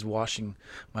Jesus is washing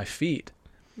my feet,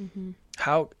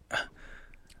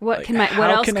 what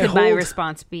else could my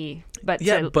response be but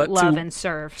to love and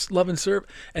serve? Love and serve.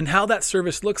 And how that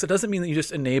service looks, it doesn't mean that you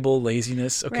just enable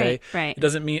laziness, okay? Right.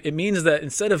 It means that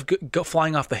instead of go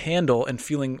flying off the handle and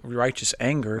feeling righteous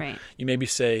anger, you maybe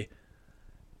say,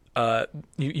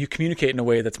 you communicate in a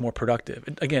way that's more productive.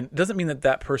 Again, it doesn't mean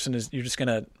that person you're just going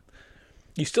to,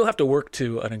 you still have to work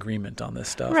to an agreement on this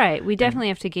stuff. Right. We definitely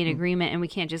have to gain agreement, and we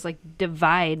can't just like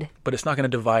divide. But it's not going to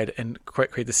divide and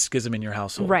create this schism in your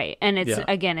household. Right. And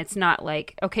it's not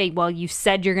like, okay, well, you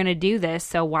said you're going to do this,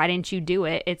 so why didn't you do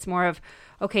it? It's more of,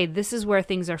 okay, this is where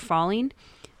things are falling.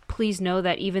 Please know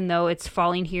that even though it's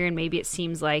falling here and maybe it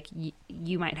seems like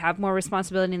you might have more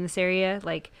responsibility in this area,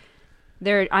 like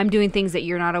I'm doing things that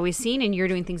you're not always seeing, and you're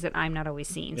doing things that I'm not always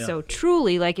seeing. Yeah. So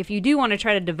truly, like, if you do want to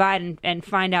try to divide and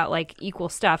find out like equal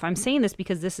stuff, I'm saying this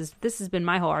because this has been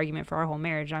my whole argument for our whole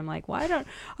marriage. I'm like, why don't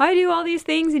I do all these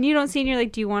things and you don't see? And you're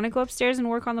like, do you want to go upstairs and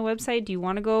work on the website? Do you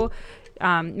want to go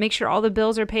make sure all the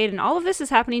bills are paid? And all of this is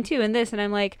happening too, and this. And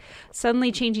I'm like,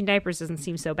 suddenly changing diapers doesn't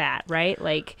seem so bad, right?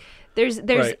 Like, there's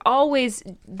always,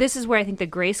 this is where I think the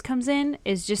grace comes in,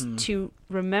 is just to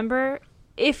remember,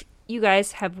 if you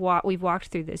guys we've walked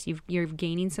through this, you're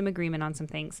gaining some agreement on some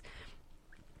things.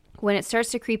 When it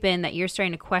starts to creep in that you're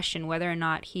starting to question whether or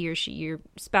not he or she, your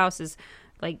spouse, is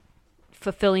like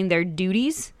fulfilling their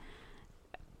duties,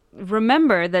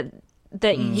 remember that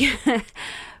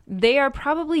they are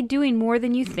probably doing more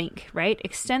than you think, right?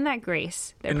 Extend that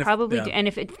grace. They're and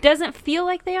if it doesn't feel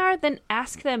like they are, then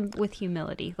ask them with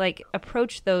humility. Like,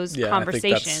 approach those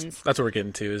conversations. That's what we're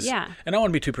getting to. And I don't want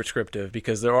to be too prescriptive,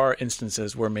 because there are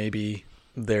instances where maybe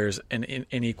there's an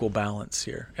unequal balance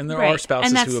here, and there are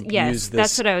spouses who abuse this.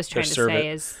 That's what I was trying to say.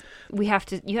 Is you have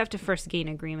to first gain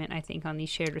agreement, I think, on these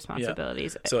shared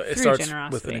responsibilities. So it starts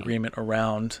with an agreement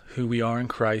around who we are in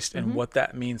Christ and what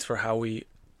that means for how we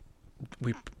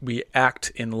we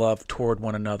act in love toward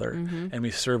one another, and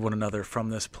we serve one another from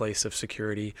this place of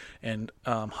security and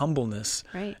humbleness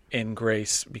and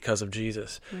grace because of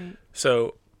Jesus. Right.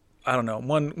 So I don't know,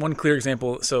 one clear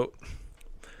example. So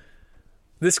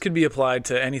this could be applied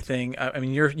to anything. I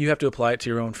mean, you have to apply it to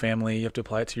your own family. You have to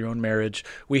apply it to your own marriage.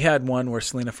 We had one where,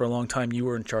 Selena, for a long time, you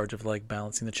were in charge of like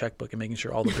balancing the checkbook and making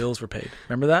sure all the bills were paid.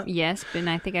 Remember that? Yes, but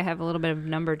I think I have a little bit of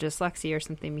number dyslexia or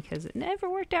something because it never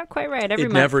worked out quite right every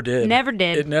month. Never did. Never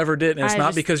did. It never did. And it's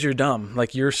not because you're dumb.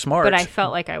 Like, you're smart. But I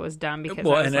felt like I was dumb because I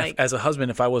was like... as a husband,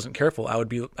 if I wasn't careful, I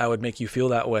would make you feel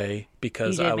that way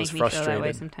because I was frustrated. You did make me feel that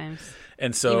way sometimes.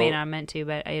 And so... You may not have meant to,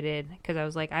 but I did. Because I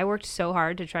was like, I worked so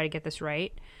hard to try to get this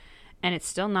right. And it's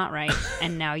still not right.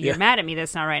 And now you're mad at me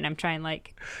that's not right. And I'm trying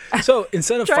like... So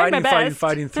instead of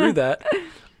fighting through that,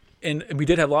 and we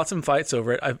did have lots of fights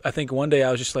over it, I think one day I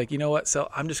was just like, you know what, so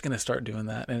I'm just going to start doing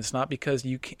that. And it's not because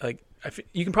you can, like,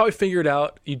 you can probably figure it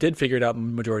out. You did figure it out the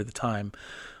majority of the time.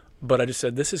 But I just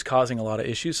said, this is causing a lot of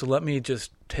issues. So let me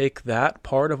just take that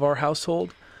part of our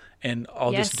household and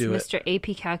I'll just do it. Yes,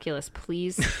 Mr. AP Calculus,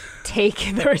 please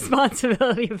take the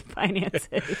responsibility of the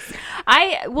finances.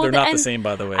 They're not the same,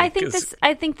 by the way. I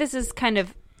think this is kind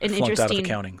of an interesting... out of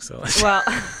accounting, so... Well...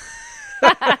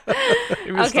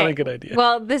 It was not a good idea.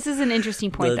 Well, this is an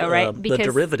interesting point, though, right? Because the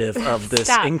derivative of this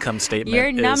income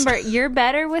statement You're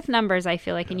better with numbers, I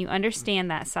feel like, and you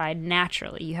understand that side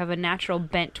naturally. You have a natural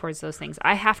bent towards those things.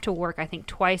 I have to work, I think,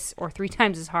 twice or three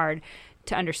times as hard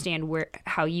to understand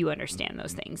how you understand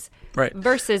those things. Right.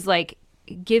 Versus, like,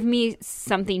 give me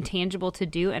something tangible to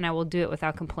do, and I will do it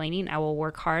without complaining. I will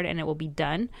work hard, and it will be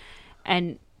done.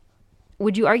 And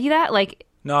would you argue that? Like...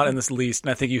 Not in this least, and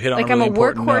I think you hit on like a really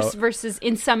important note. I'm a workhorse versus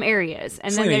in some areas,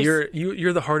 and Selena, then there's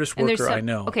you're the hardest worker I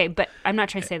know. Okay, but I'm not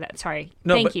trying to say that. Sorry.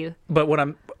 Thank you. But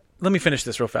let me finish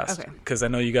this real fast, because I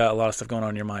know you got a lot of stuff going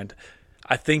on in your mind.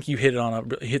 I think you hit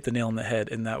the nail on the head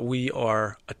in that we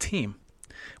are a team.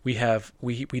 We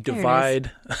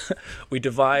divide we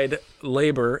divide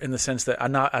labor in the sense that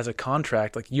I'm not as a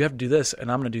contract, like you have to do this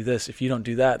and I'm going to do this. If you don't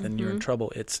do that, then you're in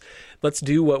trouble. It's let's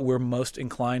do what we're most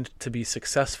inclined to be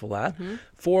successful at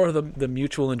for the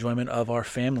mutual enjoyment of our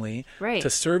family, to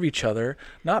serve each other,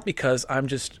 not because I'm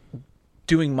just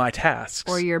doing my tasks.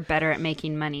 Or you're better at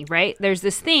making money, right? There's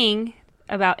this thing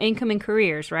about income and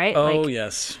careers, right? Oh,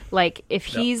 yes. Like if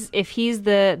he's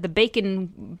the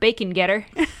bacon getter,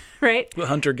 right? The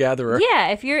hunter gatherer. Yeah,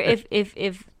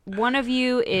 if one of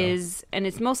you is, and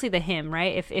it's mostly the him,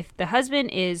 right? If the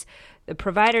husband is the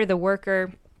provider, the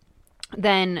worker,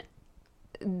 then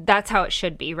that's how it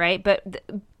should be, right? But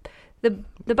the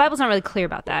Bible's not really clear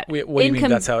about that. What do you mean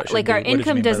that's how it should like be? Our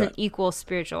income doesn't equal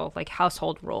spiritual, like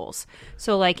household roles.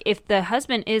 So like if the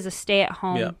husband is a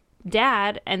stay-at-home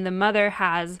dad and the mother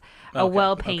has a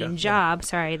well-paying job.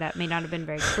 Sorry, that may not have been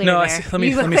very clear. No, there. let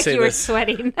me say this. You were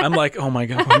sweating. I'm like, oh my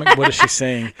god, what is she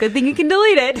saying? Good thing you can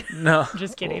delete it. No,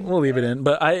 just kidding. We'll leave it in,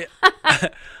 but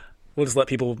we'll just let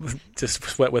people just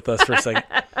sweat with us for a second.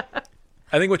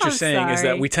 I think what you're saying is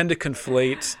that we tend to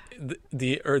conflate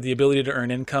the ability to earn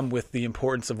income with the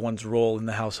importance of one's role in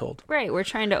the household. Right, we're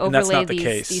trying to overlay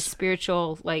these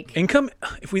spiritual income.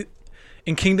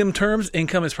 In kingdom terms,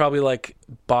 income is probably like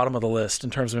bottom of the list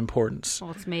in terms of importance. Well,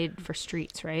 it's made for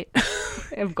streets, right?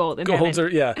 Of gold. Golds are,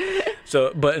 yeah.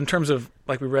 So, but in terms of,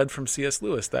 like we read from C.S.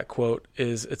 Lewis, that quote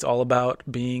is, it's all about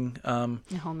being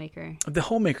the homemaker. The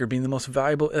homemaker being the most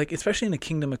valuable, like especially in a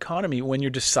kingdom economy when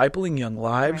you're discipling young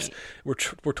lives.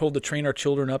 Right. We're told to train our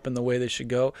children up in the way they should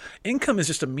go. Income is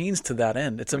just a means to that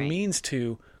end. It's a means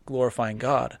to glorifying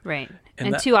God. Right.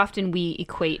 And too often we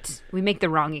make the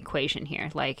wrong equation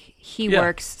here. Like he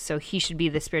works, so he should be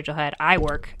the spiritual head. I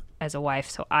work as a wife,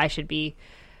 so I should be,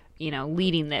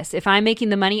 leading this. If I'm making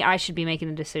the money, I should be making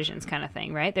the decisions kind of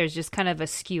thing, right? There's just kind of a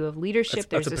skew of leadership.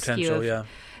 That's a potential,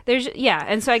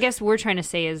 And so I guess what we're trying to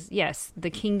say is, yes, the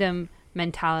kingdom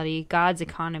mentality, God's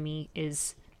economy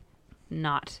is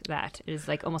not that. It is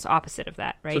like almost opposite of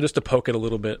that, right? So just to poke it a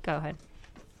little bit. Go ahead.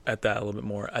 At that a little bit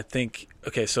more. I think,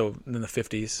 so in the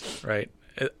 50s, right?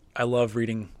 I love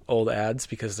reading old ads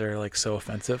because they're like so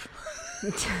offensive.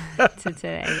 To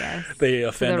today, yes. They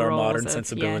offend our modern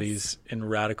sensibilities in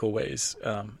radical ways.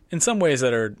 In some ways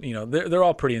that are, they're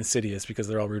all pretty insidious because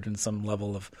they're all rooted in some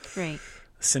level of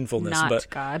sinfulness. Not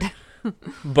God.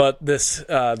 But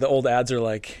the old ads are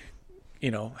like,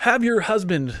 have your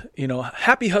husband,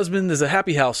 happy husband is a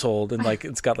happy household. And like,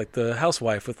 it's got like the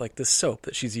housewife with like this soap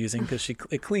that she's using because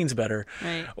it cleans better.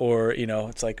 Right. Or,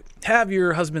 it's like, have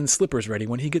your husband's slippers ready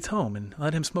when he gets home and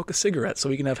let him smoke a cigarette so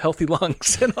he can have healthy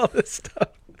lungs and all this stuff.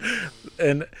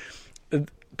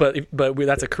 But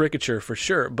that's a caricature for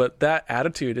sure. But that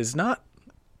attitude is not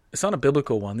it's not a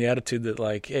biblical one. The attitude that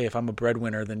like, hey, if I'm a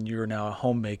breadwinner, then you're now a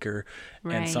homemaker,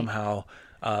 and somehow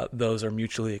those are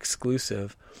mutually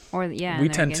exclusive. Or we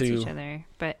tend to each other,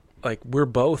 but like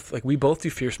we both do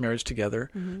fierce marriage together.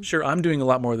 Mm-hmm. Sure, I'm doing a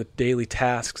lot more of the daily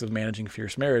tasks of managing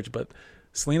fierce marriage, but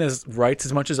Selena writes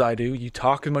as much as I do. You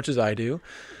talk as much as I do.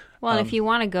 Well, and if you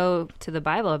want to go to the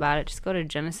Bible about it, just go to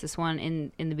Genesis 1.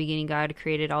 In the beginning, God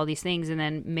created all these things, and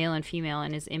then male and female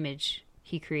in his image,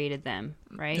 he created them,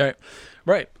 right?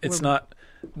 Right.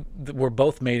 We're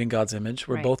both made in God's image.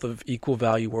 We're both of equal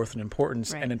value, worth, and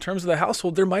importance. Right. And in terms of the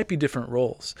household, there might be different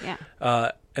roles.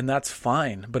 Yeah. And that's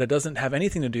fine, but it doesn't have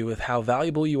anything to do with how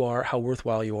valuable you are, how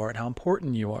worthwhile you are, and how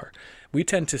important you are. We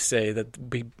tend to say that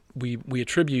we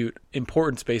attribute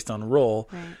importance based on role,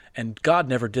 and God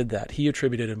never did that. He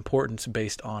attributed importance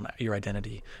based on your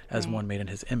identity as one made in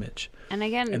his image.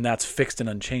 And that's fixed and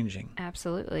unchanging.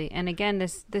 Absolutely. And again,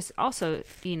 this also,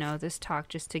 this talk,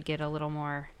 just to get a little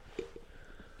more,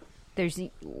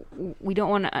 we don't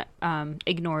want to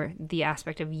ignore the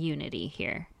aspect of unity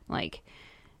here. Like,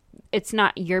 it's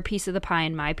not your piece of the pie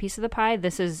and my piece of the pie.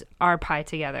 This is our pie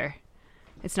together.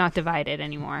 It's not divided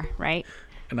anymore, right?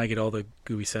 And I get all the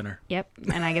gooey center. Yep,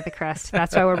 and I get the crust.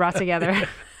 That's why we're brought together.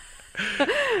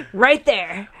 Right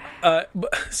there.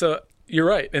 So you're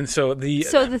right. And so the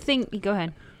thing, go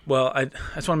ahead. Well, I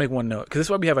just want to make one note, because this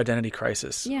is why we have identity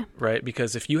crisis. Yeah. Right?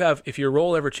 Because if your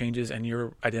role ever changes and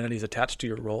your identity is attached to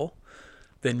your role,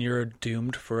 then you're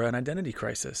doomed for an identity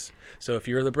crisis. So if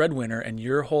you're the breadwinner and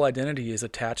your whole identity is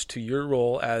attached to your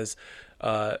role as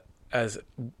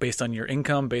based on your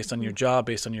income, based on your job,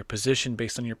 based on your position,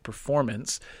 based on your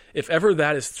performance, if ever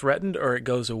that is threatened or it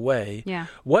goes away,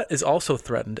 what is also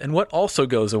threatened and what also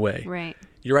goes away? Right.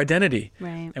 Your identity.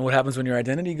 Right. And what happens when your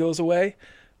identity goes away?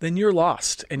 Then you're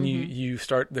lost, and you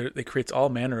start. It creates all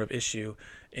manner of issue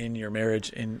in your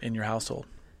marriage, in your household.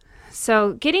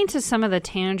 So getting to some of the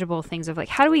tangible things of like,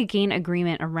 how do we gain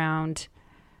agreement around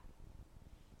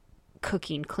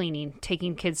cooking, cleaning,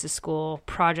 taking kids to school,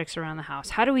 projects around the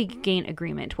house? How do we gain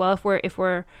agreement? Well, if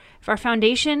our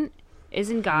foundation is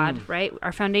in God, right?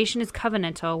 Our foundation is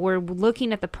covenantal. We're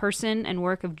looking at the person and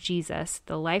work of Jesus,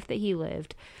 the life that he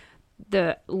lived,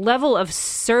 the level of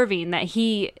serving that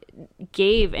he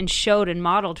gave and showed and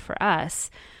modeled for us.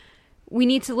 We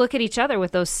need to look at each other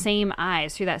with those same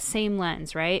eyes, through that same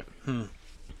lens, right?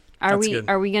 Are we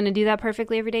going to do that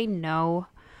perfectly every day? No.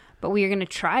 But we are going to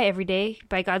try every day.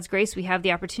 By God's grace, we have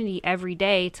the opportunity every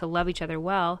day to love each other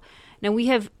well. Now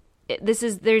there's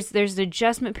an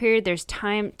adjustment period. There's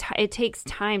time. It takes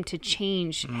time to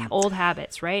change old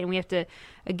habits, right? And we have to,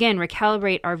 again,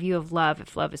 recalibrate our view of love.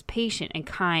 If love is patient and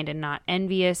kind and not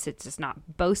envious, it's just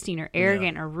not boasting or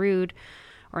arrogant or rude,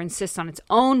 or insists on its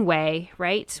own way,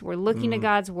 right? We're looking to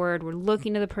God's word. We're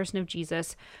looking to the person of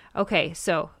Jesus. Okay,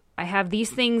 so I have these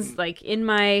things like in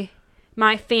my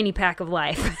fanny pack of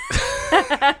life.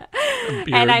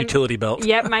 Your utility belt.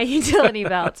 Yep, my utility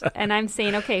belt. And I'm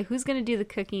saying, okay, who's going to do the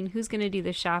cooking? Who's going to do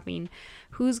the shopping?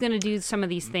 Who's going to do some of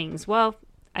these things? Well,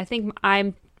 I think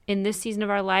in this season of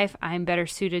our life, I'm better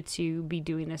suited to be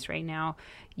doing this right now.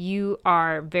 You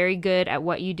are very good at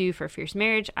what you do for Fierce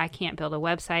Marriage. I can't build a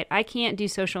website. I can't do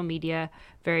social media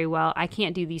very well. I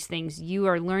can't do these things. You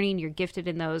are learning. You're gifted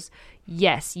in those.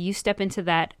 Yes, you step into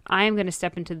that. I am going to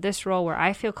step into this role where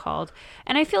I feel called.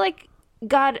 And I feel like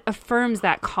God affirms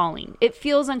that calling. It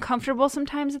feels uncomfortable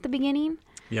sometimes at the beginning.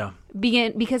 Yeah.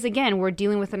 Because, again, we're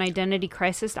dealing with an identity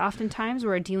crisis oftentimes.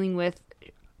 We're dealing with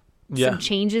some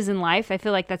changes in life. I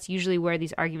feel like that's usually where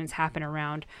these arguments happen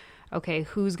around, okay,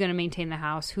 who's going to maintain the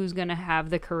house? Who's going to have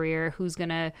the career? Who's going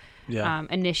to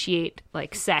initiate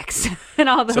like sex and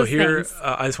all those things? So here,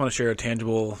 I just want to share a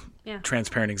tangible,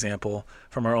 transparent example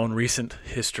from our own recent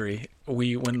history.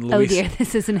 Oh dear,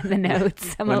 this isn't in the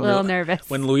notes. I'm a little nervous.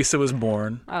 When Luisa was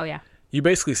born. Oh yeah. You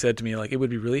basically said to me, like, it would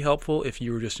be really helpful if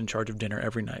you were just in charge of dinner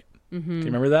every night. Mm-hmm. Do you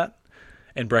remember that?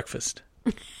 And breakfast.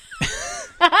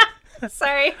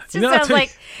 Sorry. It just sounds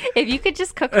like if you could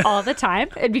just cook all the time,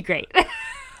 it'd be great.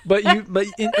 But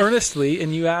earnestly,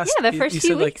 and you asked. Yeah, the first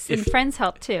few weeks, and friends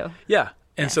helped too. Yeah,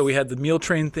 and so we had the meal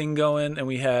train thing going,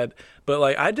 and but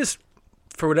like I just,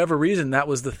 for whatever reason, that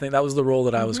was the thing, that was the role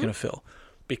that I was going to fill,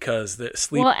 because the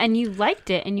sleep. Well, and you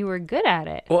liked it, and you were good at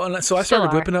it. Well, and so I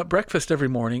started whipping up breakfast every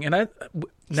morning, and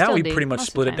now we pretty much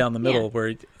split it down the middle,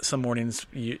 where some mornings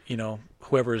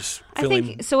whoever's feeling. I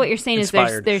think so. What you're saying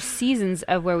inspired. Is there's seasons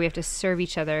of where we have to serve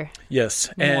each other.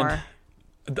 Yes, more.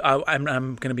 And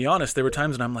I'm going to be honest. There were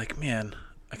times when I'm like, man,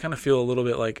 I kind of feel a little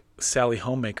bit like Sally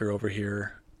Homemaker over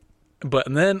here.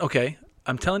 And then, okay,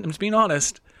 I'm just being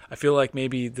honest. I feel like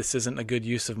maybe this isn't a good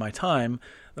use of my time.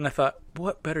 Then I thought,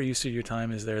 what better use of your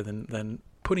time is there than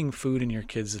putting food in your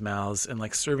kids' mouths and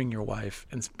like serving your wife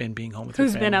and being home with your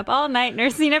family. Who's been up all night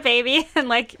nursing a baby and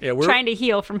like trying to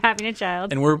heal from having a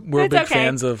child. And we're big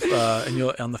fans of, and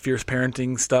on the fierce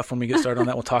parenting stuff, when we get started on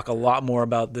that, we'll talk a lot more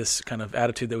about this kind of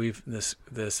attitude that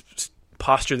this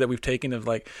posture that we've taken of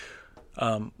like,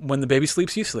 when the baby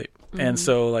sleeps, you sleep. Mm-hmm. And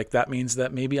so like that means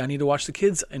that maybe I need to watch the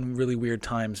kids in really weird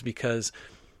times because,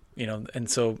 and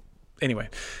so anyway,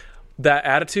 that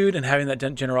attitude and having that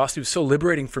generosity was so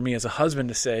liberating for me as a husband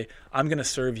to say, I'm going to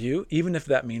serve you, even if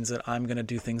that means that I'm going to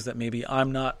do things that maybe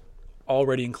I'm not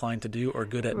already inclined to do or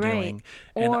good at doing,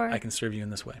 and I can serve you in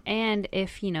this way. And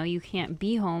if, you can't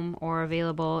be home or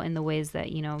available in the ways that,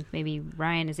 maybe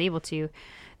Ryan is able to,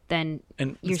 then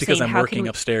you're because saying, I'm working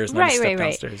upstairs and I step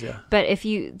downstairs, yeah. But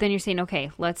then you're saying,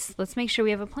 okay, let's make sure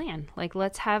we have a plan. Like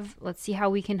let's see how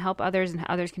we can help others and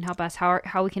how others can help us,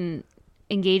 how we can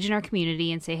engage in our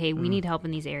community and say, hey, we need help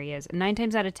in these areas. And 9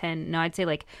 times out of 10, I'd say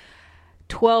like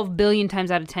 12 billion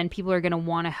times out of 10, people are going to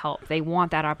want to help. They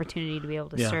want that opportunity to be able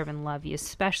to serve and love you,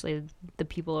 especially the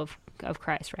people of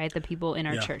Christ, right? The people in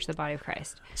our church, the body of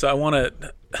Christ. So I want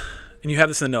to, and you have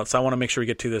this in the notes, so I want to make sure we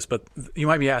get to this, but you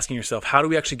might be asking yourself, how do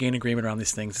we actually gain agreement around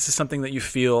these things? This is something that you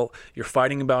feel you're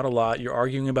fighting about a lot, you're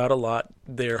arguing about a lot,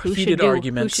 they're heated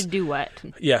arguments. Who should do what?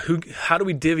 Yeah, how do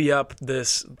we divvy up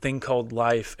this thing called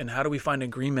life, and how do we find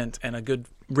agreement and a good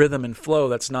rhythm and flow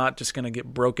that's not just going to get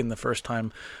broken the first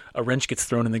time a wrench gets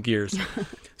thrown in the gears?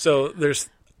 So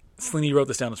Selena, you wrote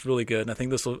this down, it's really good, and I think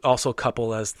this will also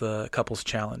double as the couple's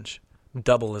challenge.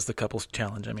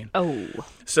 Oh.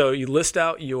 So you list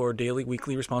out your daily,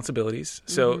 weekly responsibilities.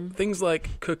 So things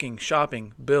like cooking,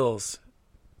 shopping, bills,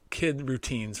 kid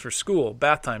routines for school,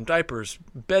 bath time, diapers,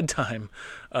 bedtime,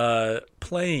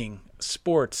 playing,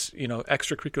 sports,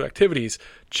 extracurricular activities,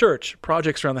 church,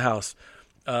 projects around the house,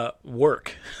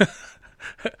 work,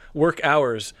 work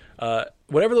hours,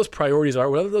 whatever those priorities are,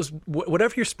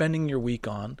 whatever you're spending your week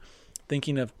on,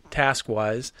 thinking of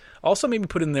task-wise. Also maybe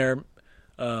put in there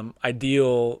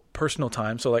ideal personal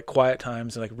time, so like quiet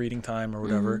times and like reading time or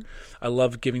whatever. I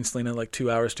love giving Selena like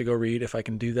 2 hours to go read if I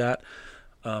can do that.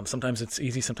 Sometimes it's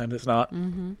easy, sometimes it's not.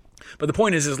 But the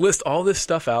point is list all this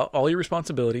stuff out, all your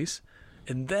responsibilities,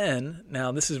 and then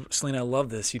now this is, Selena, I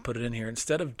love this. You put it in here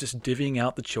instead of just divvying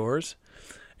out the chores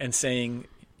and saying,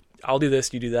 "I'll do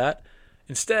this, you do that."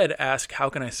 Instead, ask, "How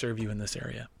can I serve you in this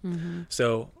area?"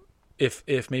 So,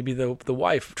 if maybe the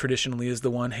wife traditionally is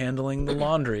the one handling the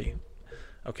laundry.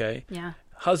 Okay. Yeah.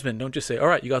 Husband, don't just say, "All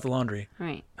right, you got the laundry."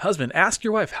 Right. Husband, ask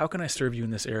your wife, "How can I serve you in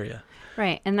this area?"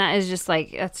 Right. And that is just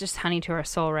that's just honey to our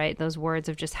soul, right? Those words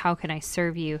of just, how can I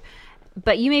serve you?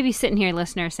 But you may be sitting here,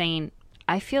 listener, saying,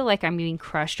 I feel like I'm being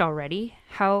crushed already.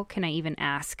 How can I even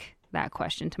ask that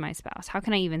question to my spouse? How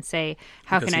can I even say,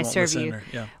 how can I serve you?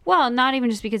 Well, not even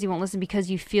just because you won't listen, because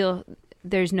you feel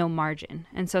there's no margin.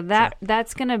 And so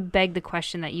that's going to beg the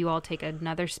question that you all take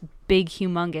another big,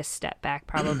 humongous step back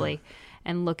probably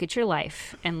and look at your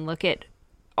life and look at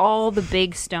all the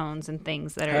big stones and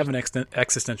things that are... Have an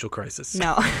existential crisis.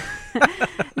 No.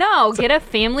 No, get a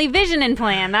family vision and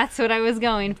plan. That's what I was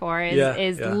going for,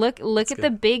 look at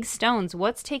the big stones.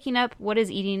 What's taking up, what is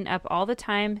eating up all the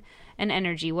time and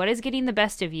energy? What is getting the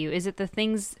best of you? Is it the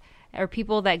things or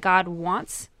people that God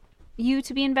wants you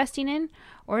to be investing in,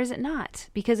 or is it not?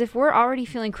 Because if we're already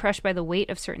feeling crushed by the weight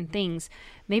of certain things,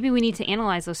 maybe we need to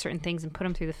analyze those certain things and put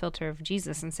them through the filter of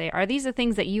Jesus and say, are these the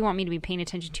things that you want me to be paying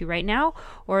attention to right now,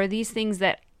 or are these things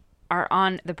that are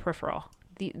on the peripheral?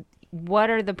 What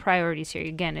are the priorities here?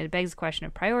 Again, it begs the question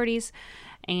of priorities,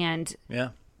 and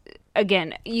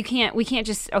again, we can't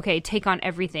just take on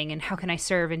everything and how can I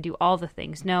serve and do all the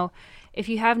things. No, if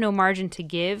you have no margin to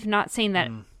give, not saying that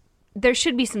there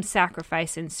should be some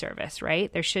sacrifice in service,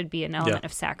 right? There should be an element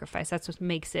of sacrifice. That's what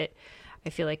makes it, I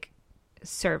feel like,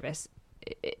 service.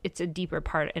 It's a deeper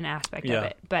part and aspect of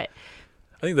it. But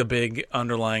I think the big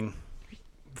underlying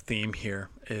theme here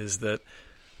is that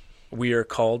we are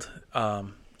called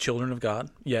children of God,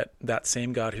 yet that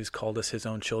same God who's called us his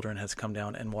own children has come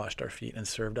down and washed our feet and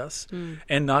served us.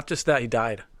 And not just that, he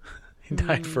died. He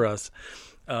died for us.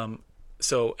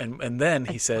 So and then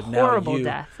he said, now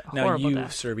you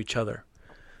serve each other.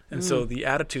 And so the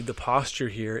attitude, the posture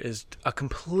here is a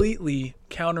completely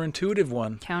counterintuitive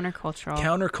one. Counterculture.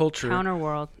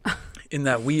 Counterworld. In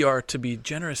that we are to be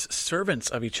generous servants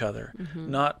of each other,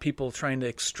 not people trying to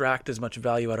extract as much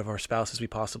value out of our spouse as we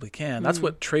possibly can. That's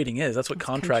what trading is. That's what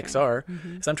contracts are.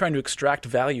 Is I'm trying to extract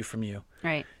value from you.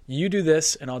 Right. You do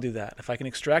this and I'll do that. If I can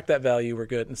extract that value, we're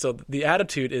good. And so the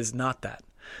attitude is not that.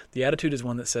 The attitude is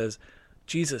one that says,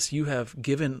 Jesus, you have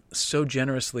given so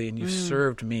generously and you've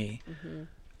served me.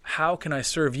 How can I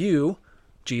serve you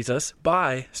Jesus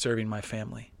by serving my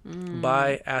family,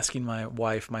 by asking my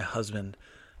wife, my husband,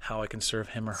 how I can serve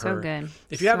him or her. So good.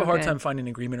 If you have a hard time finding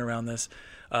agreement around this,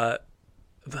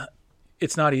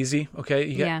 it's not easy,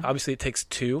 okay? Obviously, it takes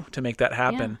two to make that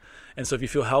happen. Yeah. And so if you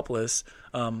feel helpless...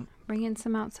 bring in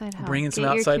some outside help. Bring in some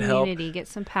outside help. Get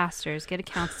some pastors. Get a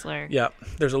counselor. Yeah.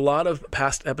 There's a lot of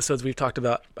past episodes we've talked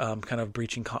about kind of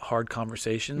breaching hard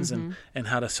conversations and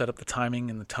how to set up the timing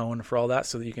and the tone for all that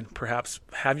so that you can perhaps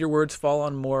have your words fall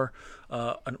on more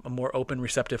open,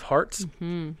 receptive hearts.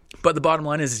 But the bottom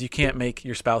line is you can't make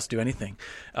your spouse do anything.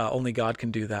 Only God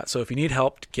can do that. So if you need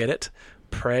help, get it.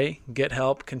 Pray, get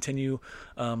help, continue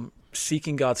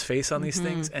seeking God's face on these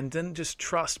things, and then just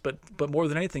trust. But more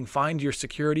than anything, find your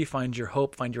security, find your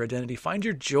hope, find your identity, find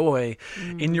your joy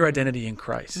in your identity in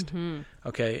Christ.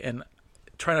 Okay, and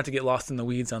try not to get lost in the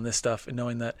weeds on this stuff, and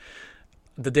knowing that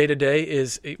the day to day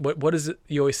is what is it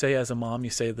you always say as a mom?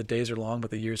 You say the days are long,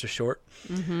 but the years are short.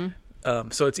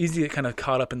 So it's easy to get kind of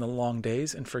caught up in the long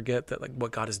days and forget that like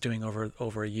what God is doing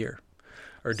over a year.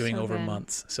 Or doing over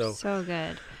months. So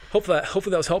good. Hopefully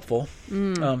that was helpful.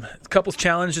 Couples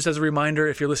challenge, just as a reminder,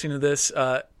 if you're listening to this,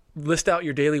 list out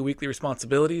your daily, weekly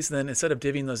responsibilities. Then instead of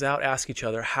divvying those out, ask each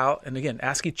other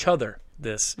ask each other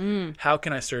this. How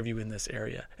can I serve you in this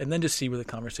area? And then just see where the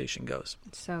conversation goes.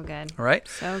 So good. All right?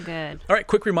 So good. All right,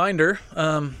 quick reminder.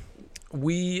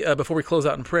 Before we close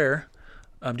out in prayer,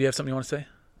 do you have something you want to say?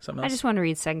 Something else? I just want to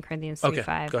read 2 Corinthians 3:5.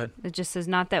 Okay, go ahead. It just says,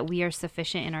 not that we are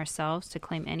sufficient in ourselves to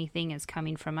claim anything is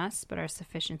coming from us, but our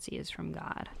sufficiency is from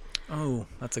God. Oh,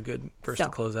 that's a good verse to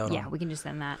close out on. Yeah, we can just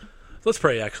end that. Let's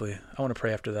pray, actually. I want to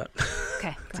pray after that.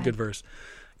 Okay, It's a good verse.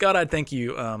 God, I thank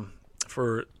you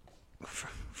for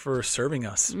serving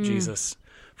us, Jesus,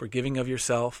 for giving of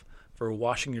yourself, for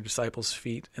washing your disciples'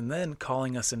 feet, and then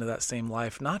calling us into that same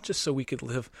life, not just so we could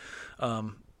live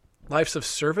lives of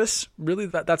service. Really,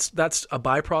 that's a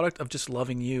byproduct of just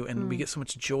loving you, and we get so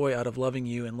much joy out of loving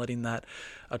you and letting that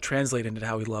translate into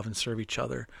how we love and serve each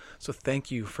other. So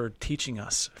thank you for teaching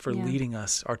us, for leading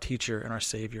us, our teacher and our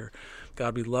Savior.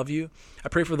 God, we love you. I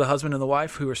pray for the husband and the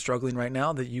wife who are struggling right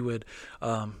now, that you would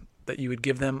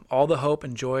give them all the hope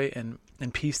and joy and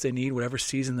peace they need, whatever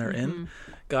season they're in.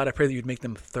 God, I pray that you'd make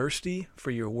them thirsty for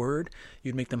your word.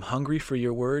 You'd make them hungry for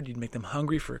your word. You'd make them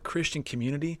hungry for a Christian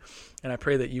community. And I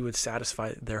pray that you would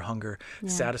satisfy their hunger,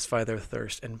 satisfy their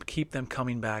thirst, and keep them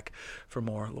coming back for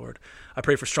more, Lord. I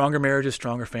pray for stronger marriages,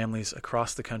 stronger families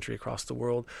across the country, across the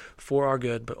world, for our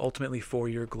good, but ultimately for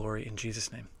your glory. In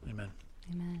Jesus' name, amen.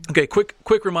 Okay,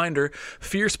 quick reminder,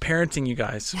 fierce parenting, you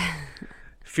guys.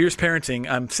 Fierce parenting.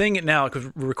 I'm saying it now because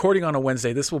we're recording on a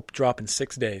Wednesday. This will drop in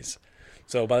 6 days.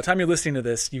 So by the time you're listening to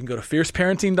this, you can go to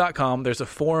fierceparenting.com. There's a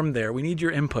form there. We need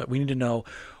your input. We need to know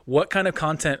what kind of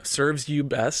content serves you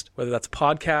best, whether that's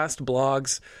podcast,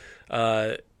 blogs,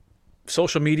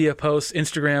 social media posts,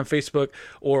 Instagram, Facebook,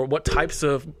 or what types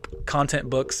of content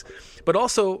books. But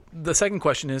also the second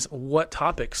question is, what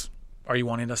topics are you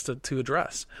wanting us to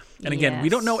address? And again, we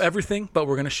don't know everything, but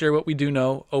we're going to share what we do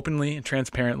know openly and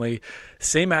transparently.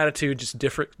 Same attitude, just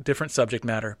different subject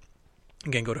matter.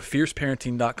 Again, go to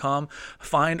fierceparenting.com.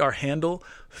 Find our handle,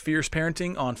 Fierce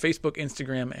Parenting, on Facebook,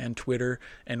 Instagram, and Twitter.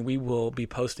 And we will be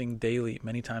posting daily,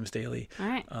 many times daily,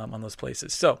 on those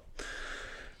places. So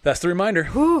that's the reminder.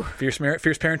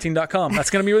 Fierceparenting.com. That's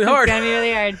going to be really hard. It's going to be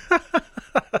really hard.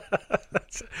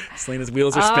 Selena's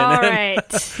wheels are spinning. All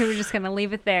right. We're just going to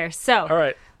leave it there. So. All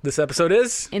right. This episode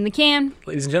is in the can.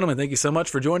 Ladies and gentlemen, thank you so much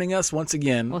for joining us once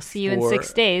again. We'll see you in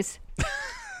 6 days.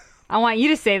 I want you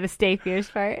to say the stay fierce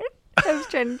part. I was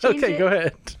trying to change it. Okay, go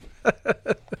ahead.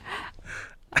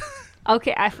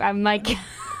 Okay, I'm like,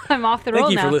 I'm off the roll now.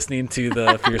 Thank you for listening to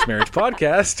the Fierce Marriage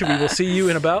Podcast. We will see you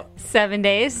in about 7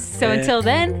 days. So until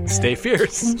then, stay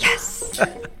fierce. Yes.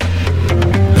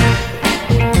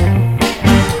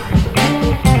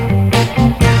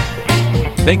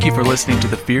 Thank you for listening to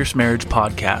the Fierce Marriage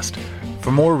Podcast.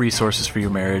 For more resources for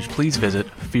your marriage, please visit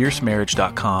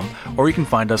fiercemarriage.com, or you can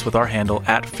find us with our handle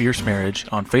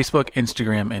 @FierceMarriage on Facebook,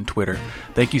 Instagram, and Twitter.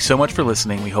 Thank you so much for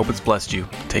listening. We hope it's blessed you.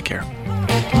 Take care.